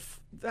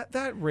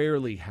 that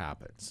rarely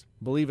happens,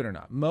 believe it or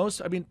not.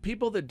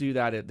 People that do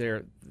that,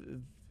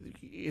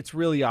 it's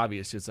really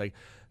obvious. It's like,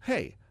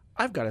 hey,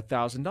 I've got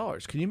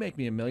 $1,000. Can you make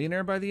me a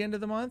millionaire by the end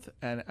of the month?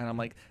 And I'm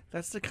like,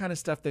 that's the kind of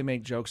stuff they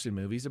make jokes in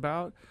movies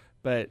about,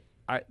 but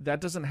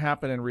that doesn't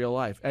happen in real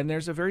life. And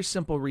there's a very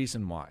simple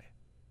reason why.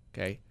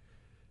 Okay,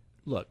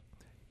 look,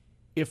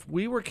 if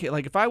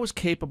I was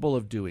capable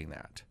of doing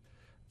that,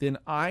 then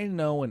I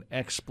know an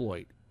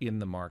exploit in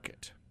the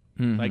market.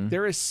 Mm-hmm. Like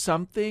there is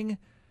something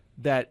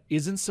that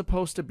isn't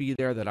supposed to be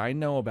there that I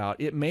know about.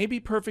 It may be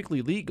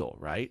perfectly legal,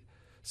 right?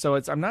 So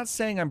I'm not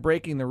saying I'm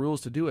breaking the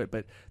rules to do it,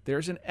 but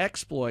there's an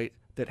exploit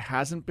that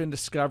hasn't been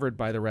discovered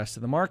by the rest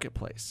of the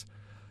marketplace.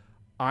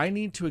 I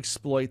need to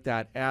exploit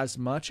that as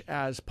much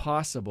as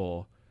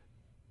possible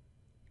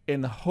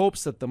in the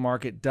hopes that the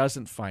market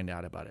doesn't find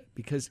out about it.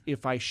 Because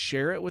if I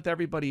share it with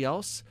everybody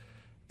else,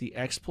 the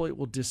exploit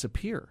will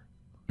disappear.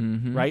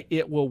 Mm-hmm. Right?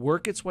 It will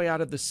work its way out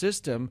of the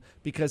system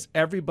because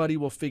everybody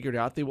will figure it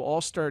out. They will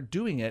all start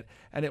doing it,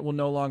 and it will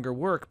no longer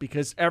work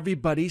because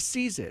everybody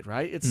sees it,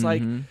 right? It's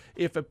like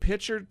if a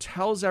pitcher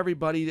tells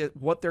everybody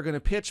what they're going to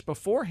pitch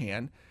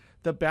beforehand,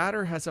 the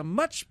batter has a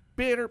much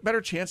better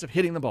chance of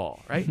hitting the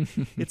ball, right?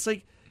 It's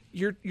like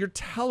you're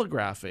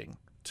telegraphing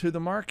to the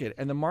market,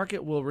 and the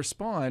market will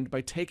respond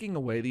by taking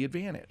away the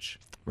advantage.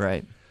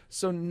 Right.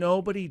 So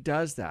nobody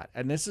does that.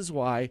 And this is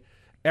why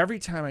every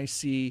time I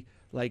see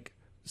like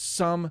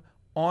some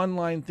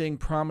online thing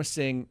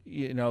promising,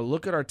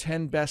 look at our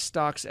 10 best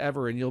stocks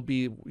ever and you'll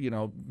be,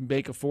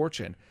 make a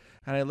fortune.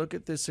 And I look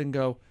at this and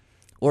go,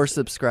 or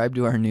subscribe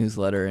to our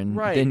newsletter and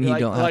then you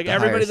don't have to hire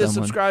everybody that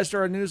someone. Subscribes to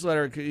our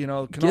newsletter,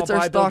 can Gets all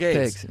our buy Bill stock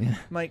Gates. picks. Yeah.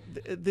 I'm like,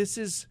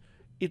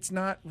 it's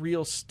not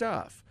real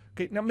stuff.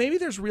 Okay, now maybe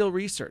there's real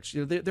research.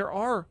 There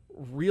are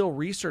real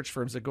research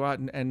firms that go out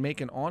and make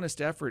an honest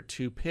effort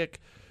to pick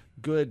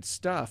good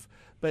stuff.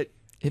 But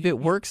if it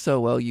works so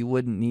well, you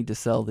wouldn't need to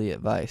sell the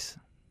advice.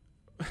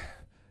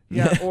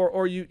 Yeah,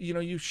 or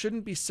you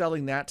shouldn't be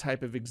selling that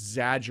type of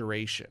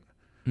exaggeration,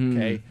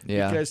 okay?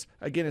 Yeah. Because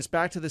again, it's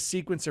back to the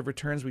sequence of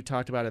returns we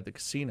talked about at the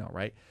casino,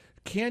 right?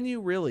 Can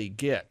you really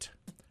get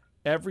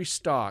every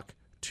stock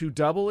to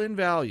double in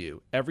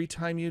value every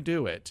time you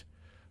do it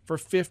for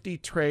 50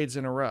 trades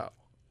in a row?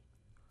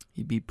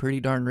 You'd be pretty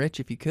darn rich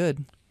if you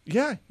could.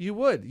 Yeah, you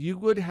would. You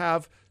would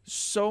have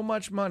so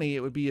much money,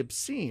 it would be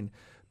obscene.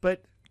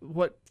 But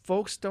what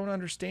folks don't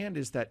understand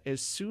is that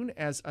as soon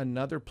as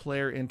another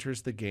player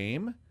enters the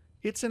game,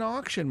 it's an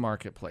auction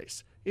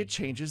marketplace. It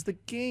changes the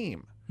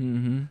game.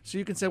 Mm-hmm. So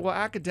you can say, well,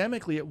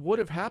 academically, it would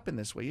have happened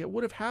this way. It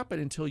would have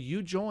happened until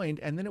you joined,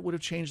 and then it would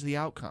have changed the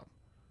outcome.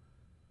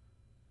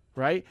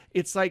 Right?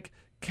 It's like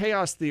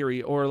chaos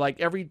theory or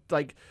like every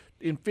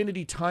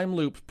infinity time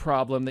loop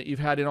problem that you've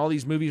had in all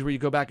these movies where you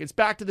go back. It's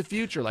Back to the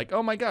Future. Like,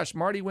 oh my gosh,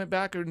 Marty went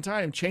back in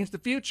time and changed the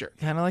future.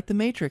 Kind of like the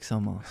Matrix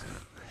almost.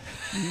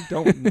 You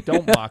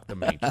don't mock the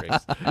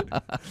Matrix.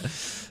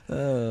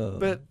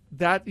 But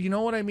that, you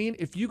know what I mean?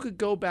 If you could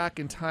go back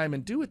in time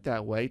and do it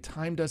that way,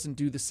 time doesn't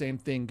do the same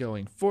thing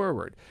going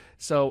forward.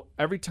 So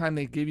every time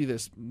they give you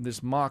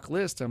this mock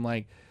list, I'm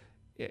like,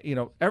 you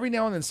know, every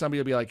now and then somebody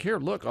will be like, here,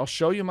 look, I'll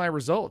show you my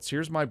results.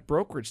 Here's my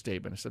brokerage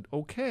statement. I said,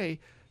 okay.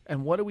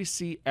 And what do we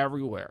see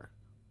everywhere?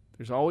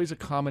 There's always a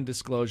common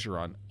disclosure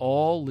on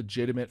all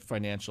legitimate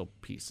financial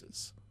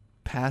pieces.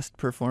 Past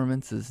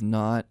performance is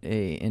not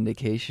a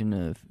indication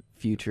of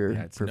future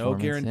it's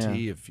performance. no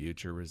guarantee of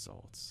future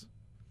results.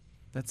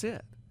 That's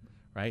it,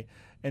 right?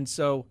 And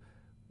so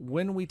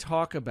when we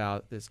talk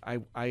about this,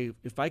 I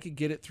if I could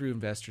get it through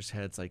investors'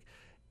 heads, like,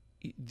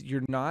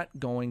 you're not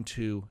going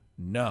to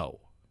know,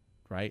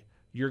 right?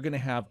 You're going to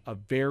have a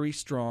very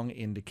strong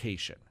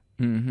indication,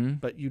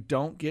 but you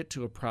don't get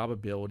to a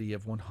probability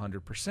of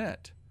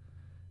 100%,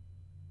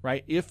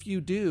 right? If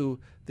you do,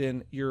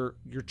 then you're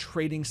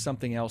trading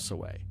something else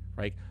away,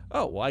 right?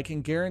 Oh, well, I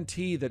can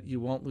guarantee that you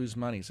won't lose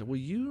money. So, well,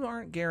 you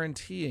aren't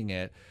guaranteeing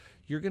it.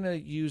 You're going to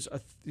use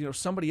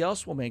somebody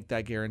else will make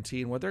that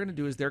guarantee, and what they're going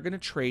to do is they're going to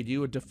trade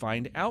you a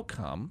defined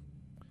outcome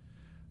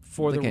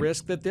for the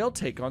risk that they'll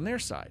take on their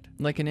side.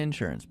 Like an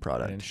insurance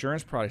product. An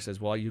insurance product says,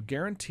 well, you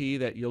guarantee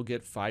that you'll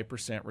get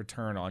 5%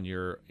 return on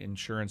your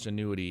insurance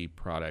annuity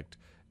product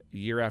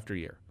year after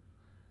year.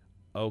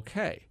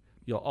 Okay.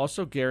 You'll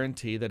also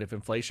guarantee that if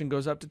inflation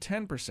goes up to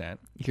 10%,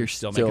 you're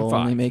still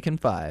only making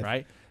 5.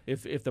 Right?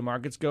 If the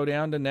markets go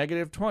down to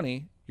negative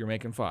 20, you're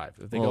making 5.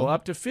 If they go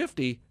up to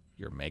 50,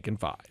 you're making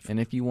 5. And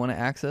if you want to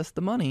access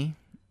the money,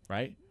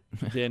 right,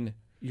 then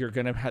you're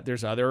going to have,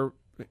 there's other,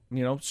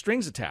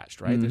 strings attached,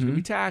 right? There's going to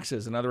be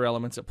taxes and other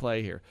elements at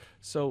play here.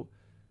 So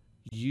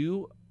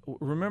you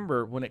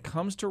remember, when it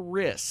comes to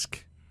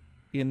risk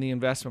in the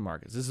investment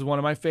markets, this is one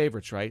of my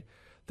favorites, right?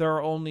 There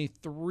are only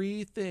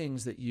 3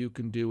 things that you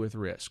can do with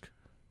risk.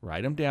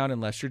 Write them down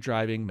unless you're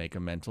driving. Make a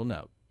mental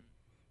note,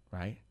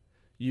 right?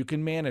 You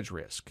can manage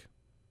risk.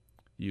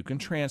 You can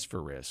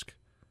transfer risk.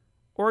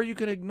 Or you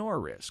can ignore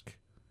risk,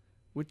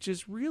 which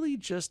is really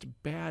just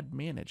bad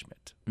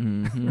management.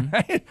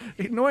 Right?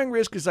 Ignoring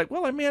risk is like,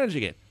 well, I'm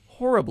managing it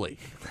horribly.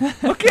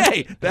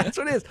 Okay, that's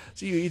what it is.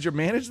 So you either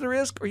manage the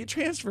risk or you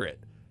transfer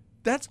it.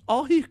 That's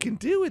all you can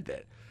do with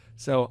it.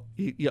 So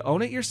you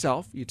own it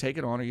yourself, you take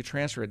it on, or you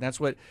transfer it. And that's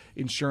what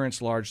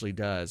insurance largely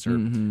does, or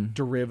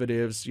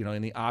derivatives,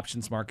 in the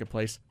options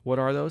marketplace. What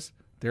are those?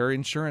 They're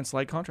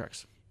insurance-like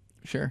contracts.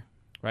 Sure.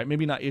 Right?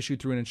 Maybe not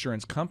issued through an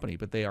insurance company,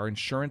 but they are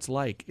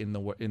insurance-like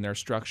in their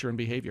structure and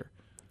behavior.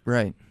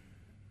 Right.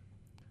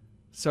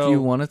 So, do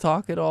you want to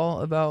talk at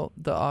all about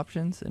the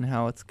options and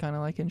how it's kind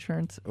of like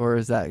insurance, or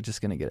is that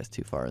just going to get us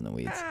too far in the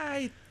weeds?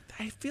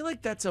 I feel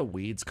like that's a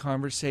weeds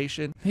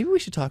conversation. Maybe we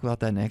should talk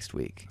about that next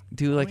week.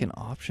 Do like an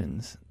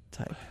options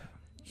type.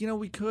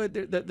 We could.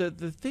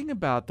 The thing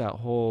about that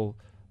whole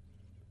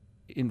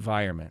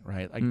environment,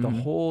 right? Like the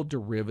whole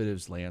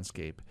derivatives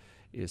landscape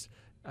is,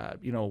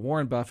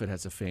 Warren Buffett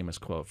has a famous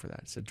quote for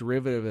that. It said,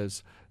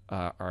 derivatives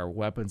are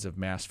weapons of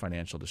mass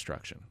financial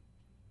destruction.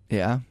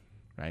 Yeah.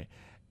 Right.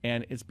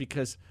 And it's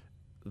because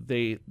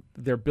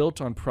they're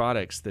built on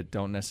products that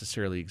don't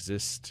necessarily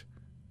exist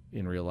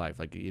in real life.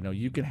 Like,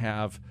 you can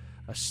have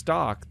a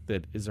stock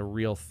that is a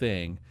real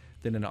thing,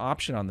 then an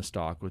option on the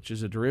stock, which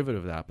is a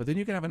derivative of that, but then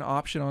you can have an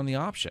option on the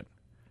option.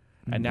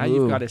 And now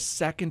you've got a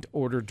second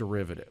order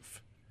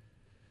derivative.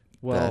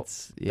 Well,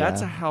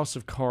 that's a house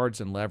of cards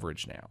and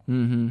leverage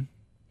now.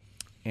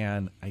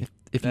 And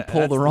if you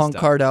pull the wrong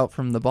card out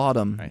from the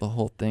bottom, the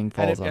whole thing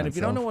falls on itself. And if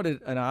you don't know what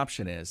an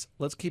option is,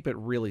 let's keep it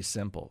really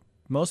simple.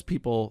 Most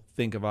people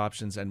think of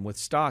options, and with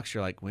stocks,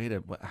 you're like, wait,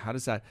 how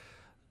does that?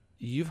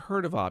 You've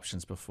heard of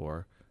options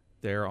before.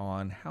 They're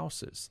on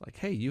houses. Like,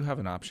 hey, you have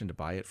an option to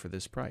buy it for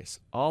this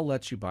price. I'll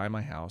let you buy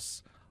my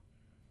house.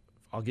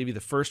 I'll give you the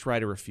first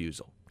right of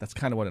refusal. That's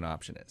kind of what an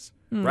option is.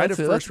 Right of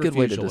first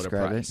refusal at a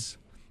price.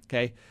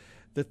 Okay.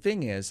 The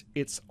thing is,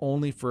 it's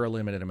only for a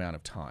limited amount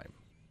of time.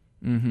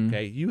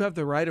 Okay. You have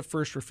the right of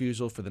first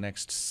refusal for the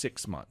next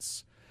 6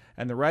 months.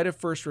 And the right of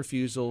first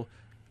refusal,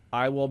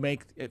 I will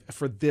make it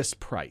for this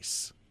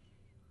price.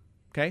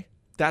 Okay?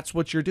 That's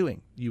what you're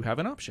doing. You have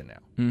an option now.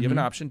 You have an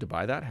option to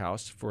buy that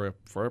house for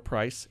a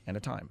price and a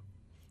time.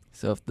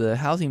 So if the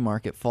housing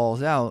market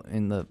falls out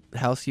and the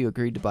house you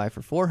agreed to buy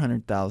for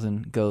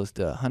 $400,000 goes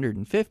to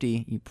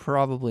 $150,000, you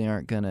probably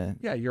aren't gonna.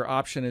 Yeah, your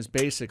option is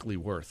basically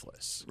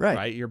worthless.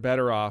 Right. You're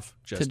better off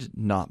just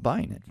not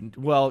buying it.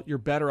 Well, you're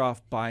better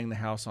off buying the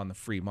house on the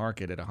free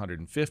market at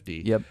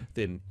 $150,000 Yep.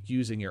 than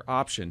using your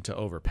option to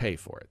overpay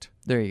for it.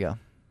 There you go.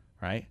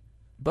 Right.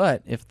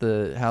 But if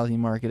the housing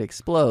market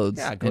explodes,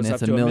 it goes and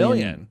up it's to $1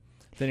 million,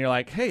 then you're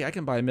like, hey, I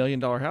can buy $1 million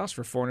house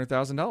for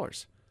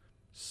 $400,000.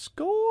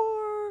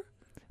 Score.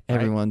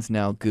 Everyone's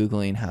now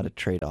Googling how to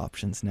trade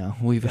options now.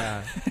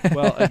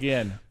 Well,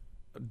 again,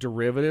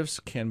 derivatives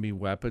can be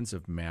weapons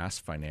of mass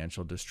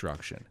financial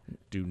destruction.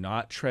 Do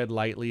not tread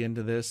lightly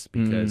into this,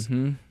 because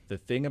the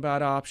thing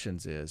about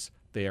options is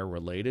they are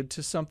related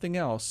to something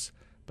else,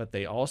 but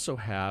they also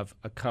have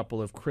a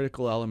couple of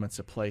critical elements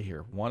at play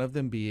here. One of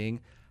them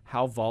being,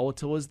 how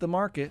volatile is the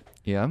market,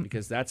 Yeah.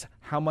 because that's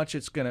how much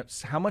is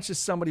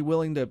somebody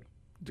willing to,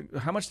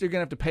 how much they're going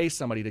to have to pay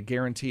somebody to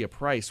guarantee a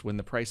price when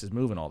the price is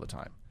moving all the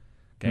time.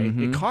 Okay,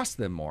 It costs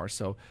them more,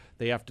 so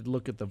they have to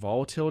look at the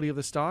volatility of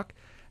the stock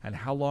and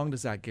how long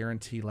does that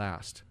guarantee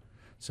last.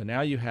 So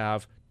now you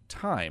have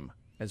time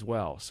as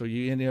well. So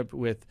you end up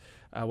with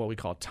what we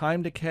call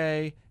time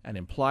decay and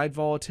implied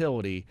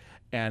volatility,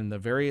 and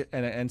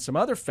and some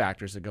other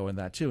factors that go in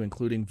that too,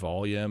 including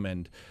volume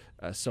and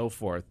so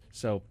forth.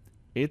 So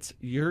it's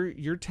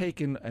you're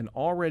taking an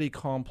already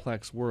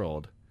complex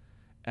world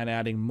and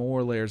adding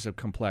more layers of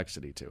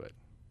complexity to it.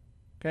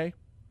 Okay,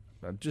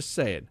 I'm just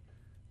saying,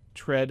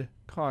 tread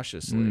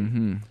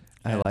cautiously.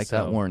 I like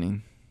that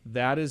warning.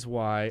 That is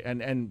why,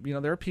 and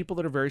there are people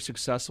that are very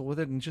successful with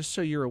it. And just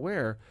so you're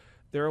aware,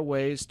 there are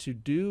ways to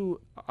do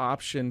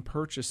option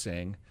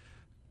purchasing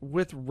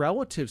with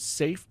relative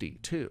safety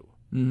too.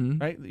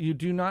 Right? You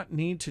do not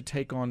need to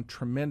take on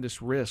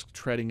tremendous risk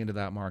treading into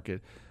that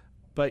market,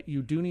 but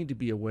you do need to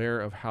be aware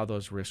of how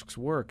those risks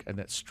work, and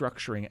that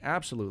structuring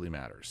absolutely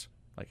matters.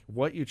 Like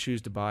what you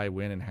choose to buy,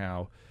 when, and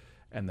how,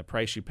 and the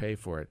price you pay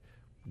for it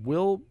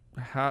will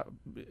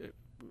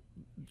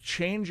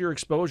change your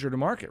exposure to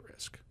market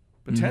risk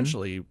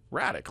potentially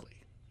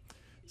radically.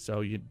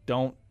 So you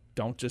don't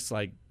just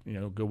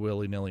go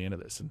willy-nilly into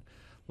this. And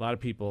a lot of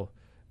people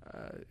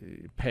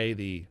pay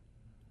the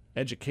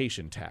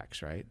education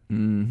tax, right?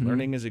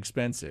 Learning is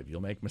expensive.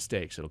 You'll make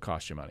mistakes. It'll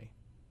cost you money.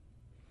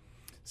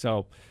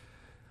 So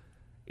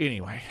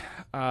anyway,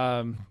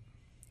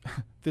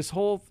 this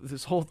whole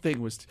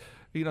thing was,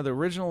 the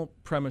original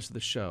premise of the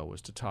show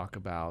was to talk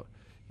about,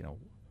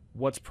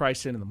 what's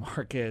priced into the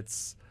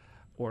markets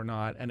or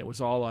not, and it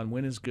was all on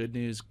when is good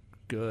news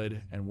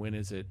good and when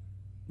is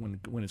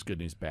good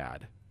news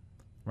bad,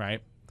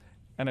 right?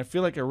 And I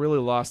feel like I really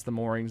lost the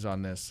moorings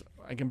on this.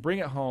 I can bring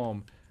it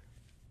home,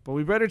 but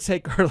we better let's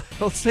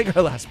take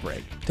our last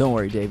break. Don't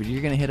worry, David.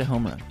 You're going to hit a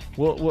home run.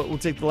 We'll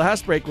take the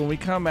last break. When we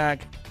come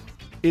back,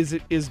 is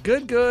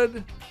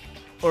good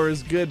or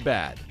is good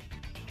bad?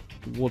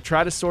 We'll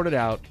try to sort it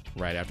out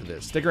right after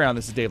this. Stick around.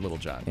 This is Dave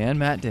Littlejohn. And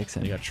Matt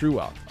Dixon. You got True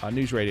Wealth on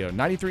News Radio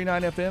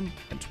 93.9 FM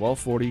and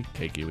 1240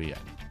 KQEN.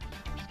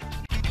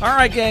 All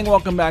right, gang.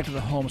 Welcome back to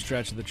the home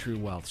stretch of the True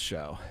Wealth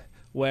Show,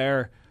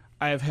 where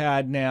I have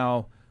had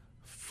now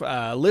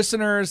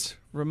listeners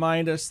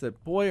remind us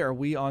that, boy, are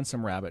we on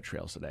some rabbit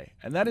trails today.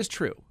 And that is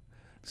true.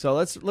 So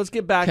let's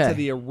get back to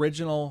the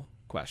original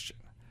question.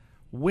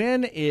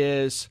 When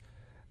is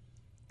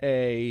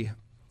good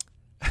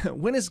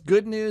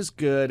news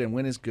good and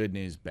when is good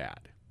news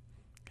bad?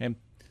 Okay.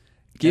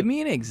 Give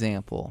me an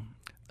example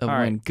of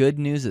when good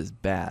news is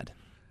bad.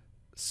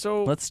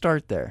 So let's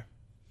start there.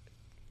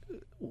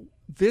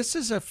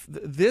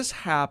 This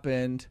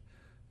happened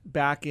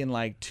back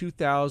in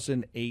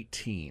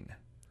 2018.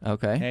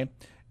 Okay.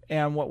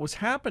 And what was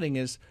happening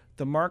is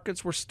the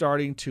markets were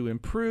starting to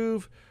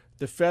improve.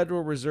 The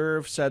Federal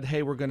Reserve said,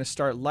 hey, we're going to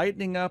start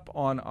lightening up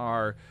on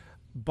our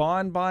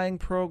bond buying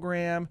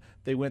program.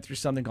 They went through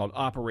something called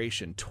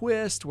Operation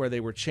Twist, where they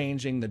were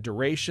changing the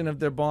duration of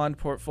their bond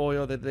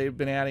portfolio that they've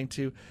been adding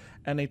to,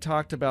 and they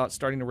talked about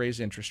starting to raise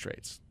interest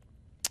rates.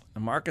 The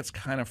markets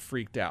kind of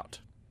freaked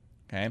out.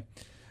 Okay.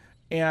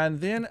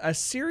 And then a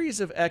series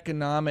of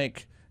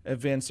economic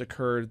events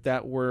occurred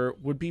that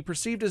would be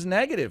perceived as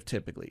negative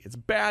typically. It's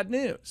bad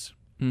news.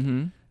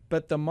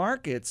 But the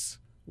markets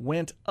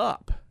went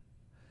up.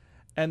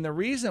 And the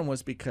reason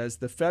was because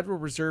the Federal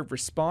Reserve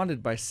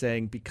responded by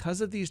saying,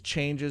 because of these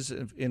changes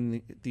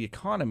in the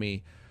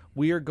economy,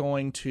 we are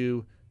going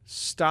to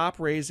stop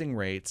raising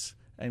rates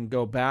and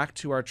go back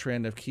to our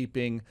trend of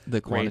keeping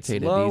the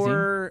quantitative rates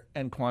lower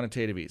and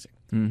quantitative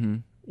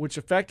easing, which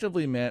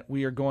effectively meant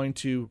we are going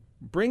to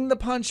bring the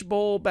punch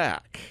bowl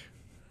back.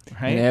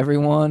 Right? And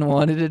everyone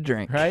wanted a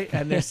drink. Right?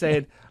 And they're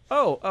saying,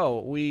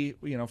 we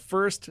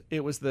first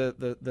it was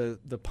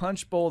the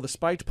punch bowl, the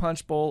spiked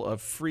punch bowl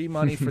of free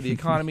money for the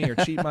economy or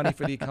cheap money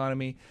for the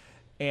economy.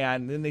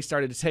 And then they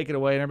started to take it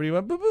away, and everybody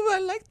went, boo, I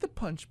like the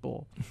punch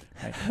bowl.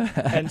 Right?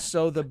 And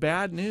so the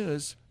bad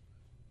news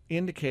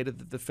indicated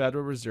that the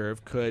Federal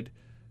Reserve could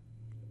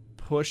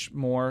push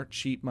more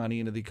cheap money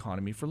into the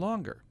economy for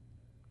longer.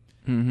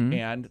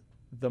 And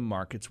the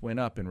markets went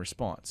up in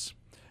response.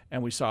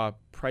 And we saw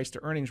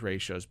price-to-earnings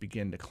ratios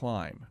begin to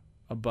climb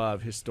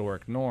above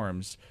historic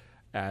norms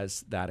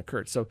as that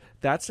occurred. So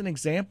that's an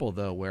example,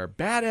 though, where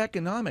bad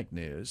economic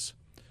news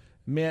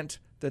meant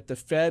that the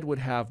Fed would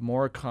have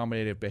more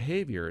accommodative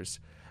behaviors,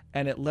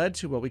 and it led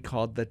to what we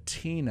called the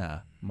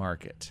TINA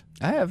market.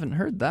 I haven't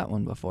heard that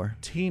one before.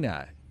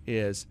 TINA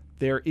is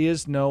there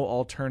is no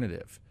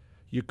alternative.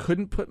 You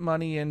couldn't put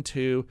money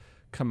into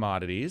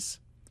commodities,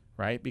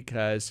 right,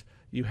 because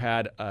you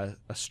had a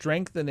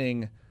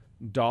strengthening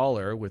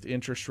dollar with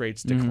interest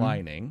rates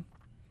declining,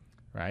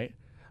 right?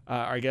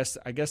 I guess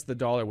the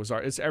dollar was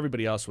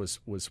everybody else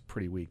was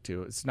pretty weak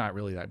too. It's not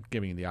really that,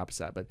 giving you the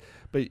opposite,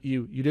 but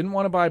you didn't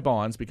want to buy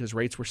bonds because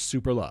rates were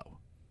super low,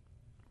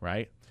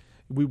 right?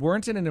 we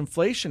weren't in an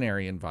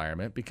inflationary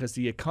environment because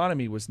the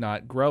economy was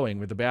not growing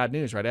with the bad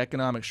news, right?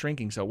 Economic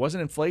shrinking. So it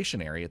wasn't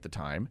inflationary at the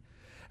time.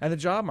 And the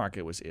job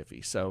market was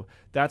iffy. So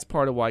that's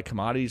part of why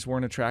commodities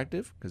weren't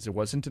attractive, because there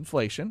wasn't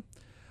inflation.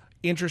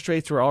 Interest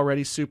rates were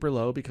already super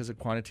low because of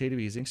quantitative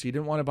easing. So you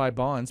didn't want to buy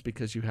bonds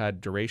because you had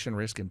duration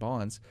risk in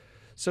bonds.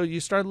 So you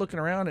started looking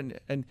around,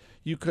 and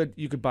you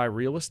could buy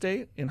real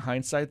estate. In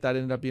hindsight, that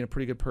ended up being a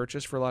pretty good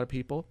purchase for a lot of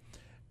people.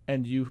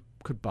 And you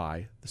could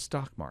buy the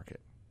stock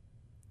market.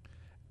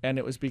 And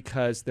it was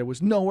because there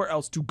was nowhere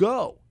else to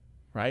go,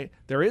 right?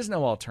 There is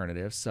no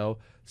alternative. So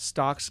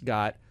stocks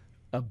got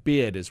a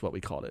bid, is what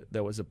we called it.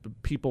 There was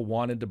people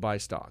wanted to buy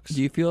stocks.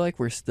 Do you feel like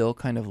we're still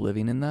kind of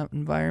living in that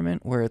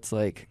environment where it's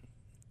like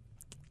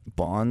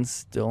bonds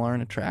still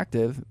aren't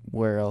attractive?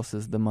 Where else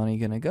is the money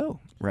going to go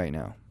right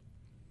now?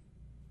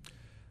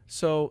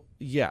 So,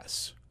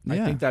 yes, I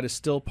think that is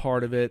still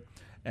part of it.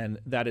 And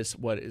that is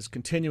what is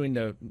continuing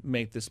to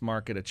make this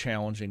market a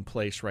challenging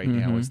place right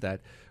now, is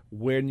that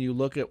when you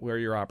look at where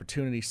your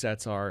opportunity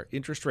sets are,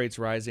 interest rates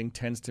rising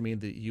tends to mean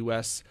the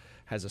U.S.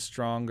 has a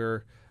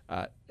stronger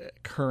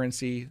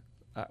currency.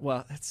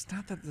 Well, it's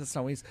not that that's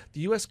not what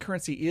the U.S.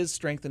 currency is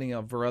strengthening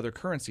over other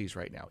currencies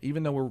right now,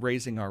 even though we're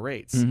raising our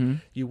rates.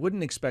 You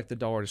wouldn't expect the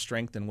dollar to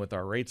strengthen with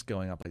our rates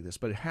going up like this,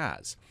 but it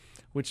has,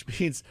 which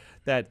means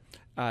that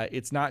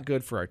it's not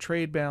good for our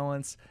trade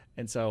balance.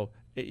 And so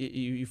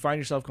you find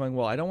yourself going,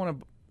 well, I don't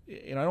want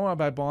to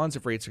buy bonds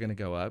if rates are going to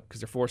go up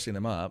because they're forcing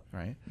them up,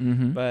 right?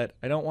 But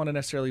I don't want to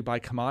necessarily buy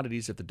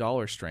commodities if the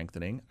dollar is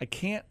strengthening. I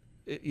can't.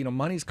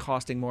 Money's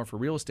costing more for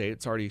real estate.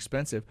 It's already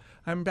expensive.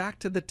 I'm back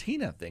to the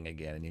TINA thing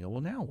again. And you go, well,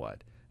 now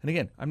what? And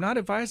again, I'm not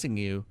advising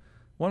you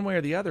one way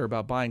or the other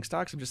about buying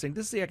stocks. I'm just saying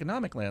this is the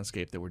economic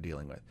landscape that we're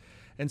dealing with.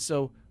 And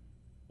so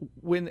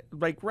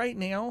right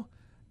now,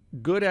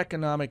 good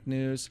economic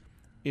news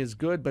is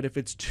good, but if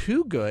it's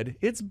too good,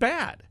 it's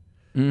bad.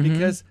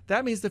 Because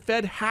that means the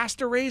Fed has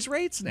to raise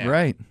rates now.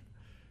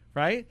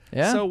 Right?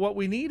 Yeah. So what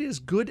we need is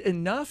good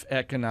enough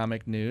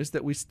economic news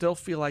that we still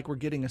feel like we're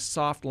getting a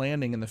soft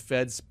landing and the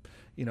Fed's,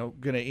 going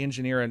to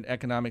engineer an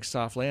economic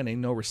soft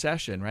landing, no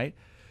recession, right?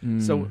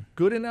 So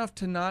good enough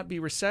to not be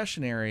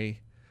recessionary,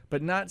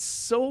 but not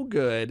so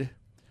good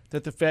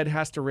that the Fed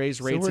has to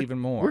raise rates even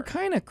more. We're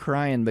kind of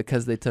crying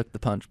because they took the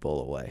punch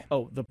bowl away.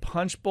 Oh, the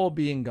punch bowl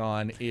being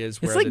gone is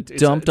where it's like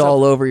dumped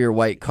all over your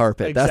white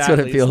carpet. Exactly. That's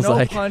what it feels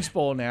like. It's no punch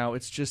bowl now.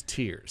 It's just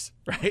tears,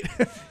 right?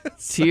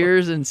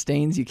 Tears and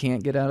stains you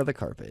can't get out of the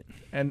carpet.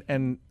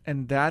 And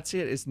that's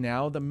it. Is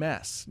now the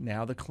mess.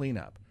 Now the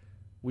cleanup.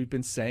 We've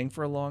been saying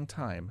for a long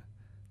time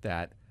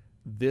that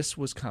this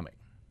was coming,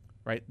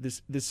 right?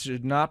 This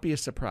should not be a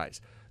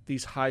surprise.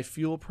 These high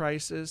fuel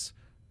prices,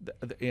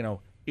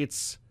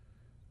 it's.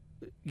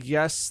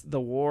 Yes, the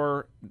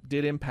war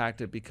did impact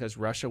it because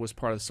Russia was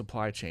part of the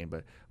supply chain,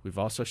 but we've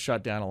also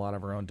shut down a lot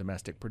of our own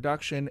domestic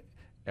production.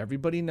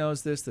 Everybody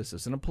knows this. This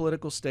isn't a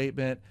political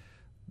statement.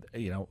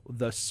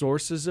 The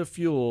sources of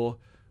fuel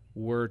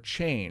were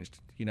changed.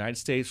 The United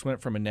States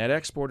went from a net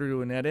exporter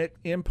to a net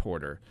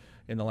importer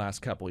in the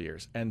last couple of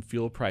years, and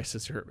fuel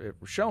prices are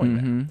showing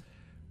that.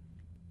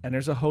 And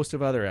there's a host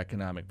of other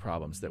economic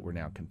problems that we're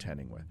now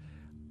contending with.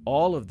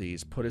 All of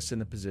these put us in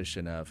the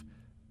position of,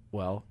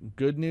 well,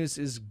 good news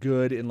is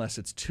good unless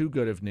it's too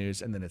good of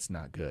news, and then it's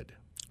not good.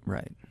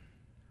 Right.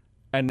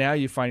 And now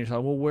you find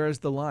yourself, well, where's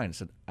the line? I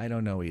said, I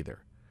don't know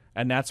either.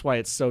 And that's why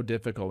it's so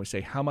difficult. We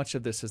say, how much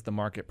of this is the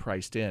market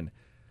priced in?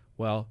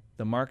 Well,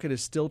 the market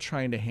is still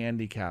trying to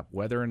handicap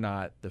whether or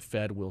not the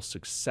Fed will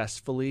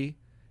successfully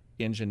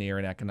engineer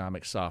an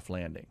economic soft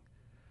landing.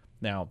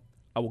 Now,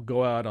 I will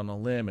go out on a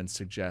limb and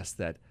suggest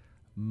that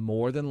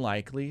more than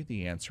likely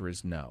the answer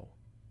is no.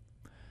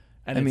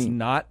 And it's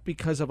not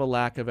because of a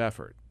lack of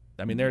effort.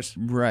 I mean,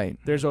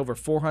 there's over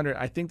 400,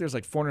 I think there's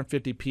like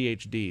 450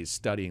 PhDs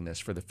studying this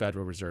for the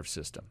Federal Reserve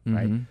System,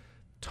 right?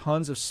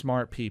 Tons of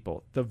smart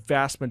people, the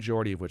vast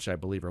majority of which I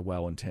believe are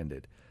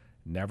well-intended.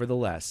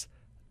 Nevertheless,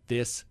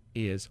 this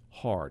is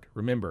hard.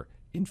 Remember,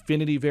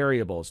 infinity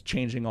variables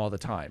changing all the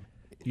time.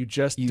 You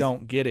just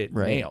don't get it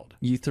nailed.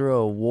 You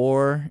throw a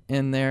war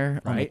in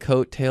there on the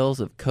coattails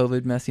of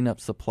COVID messing up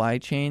supply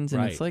chains,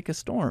 and it's like a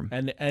storm.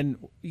 And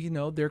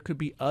there could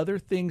be other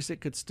things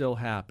that could still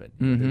happen.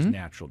 There's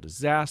natural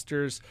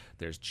disasters.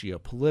 There's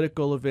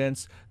geopolitical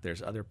events.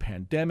 There's other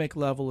pandemic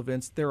level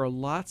events. There are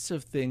lots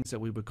of things that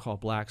we would call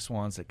black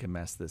swans that can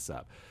mess this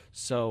up.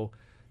 So,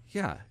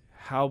 yeah,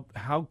 how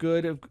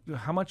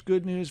much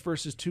good news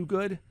versus too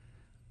good?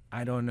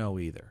 I don't know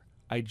either.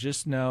 I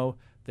just know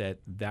that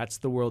that's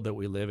the world that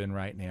we live in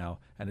right now.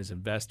 And as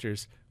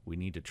investors, we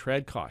need to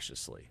tread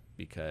cautiously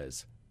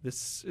because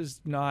this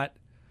is not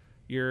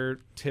your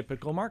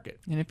typical market.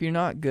 And if you're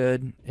not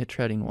good at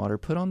treading water,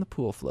 put on the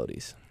pool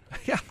floaties.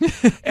 Yeah.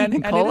 And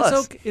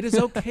it is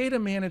okay to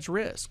manage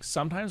risk.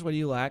 Sometimes when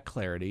you lack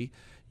clarity,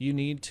 you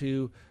need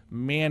to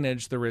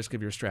manage the risk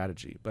of your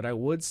strategy. But I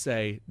would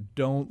say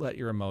don't let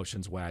your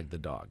emotions wag the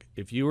dog.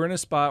 If you are in a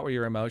spot where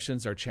your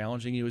emotions are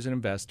challenging you as an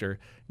investor,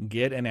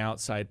 get an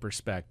outside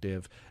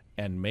perspective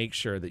and make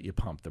sure that you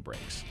pump the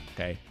brakes,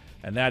 okay?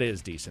 And that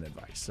is decent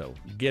advice. So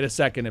get a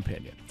second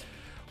opinion.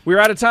 We're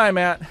out of time,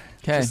 Matt.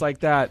 'Kay. Just like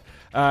that.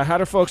 How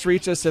do folks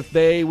reach us if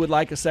they would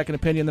like a second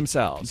opinion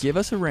themselves? Give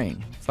us a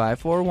ring,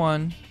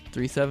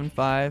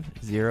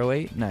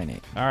 541-375-0898.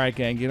 All right,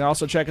 gang. You can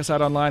also check us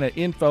out online at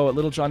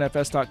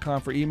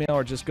info@littlejohnfs.com for email,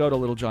 or just go to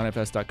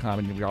littlejohnfs.com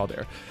and you're all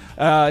there.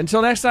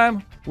 Until next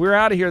time, we're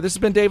out of here. This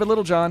has been David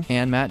Littlejohn.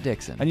 And Matt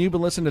Dixon. And you've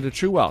been listening to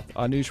True Wealth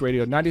on News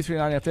Radio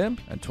 93.9 FM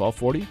and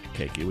 1240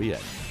 KQEN.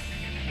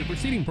 The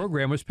preceding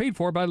program was paid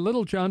for by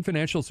Little John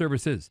Financial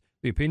Services.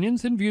 The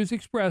opinions and views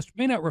expressed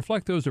may not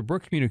reflect those of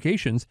Brooke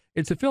Communications,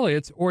 its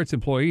affiliates, or its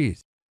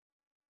employees.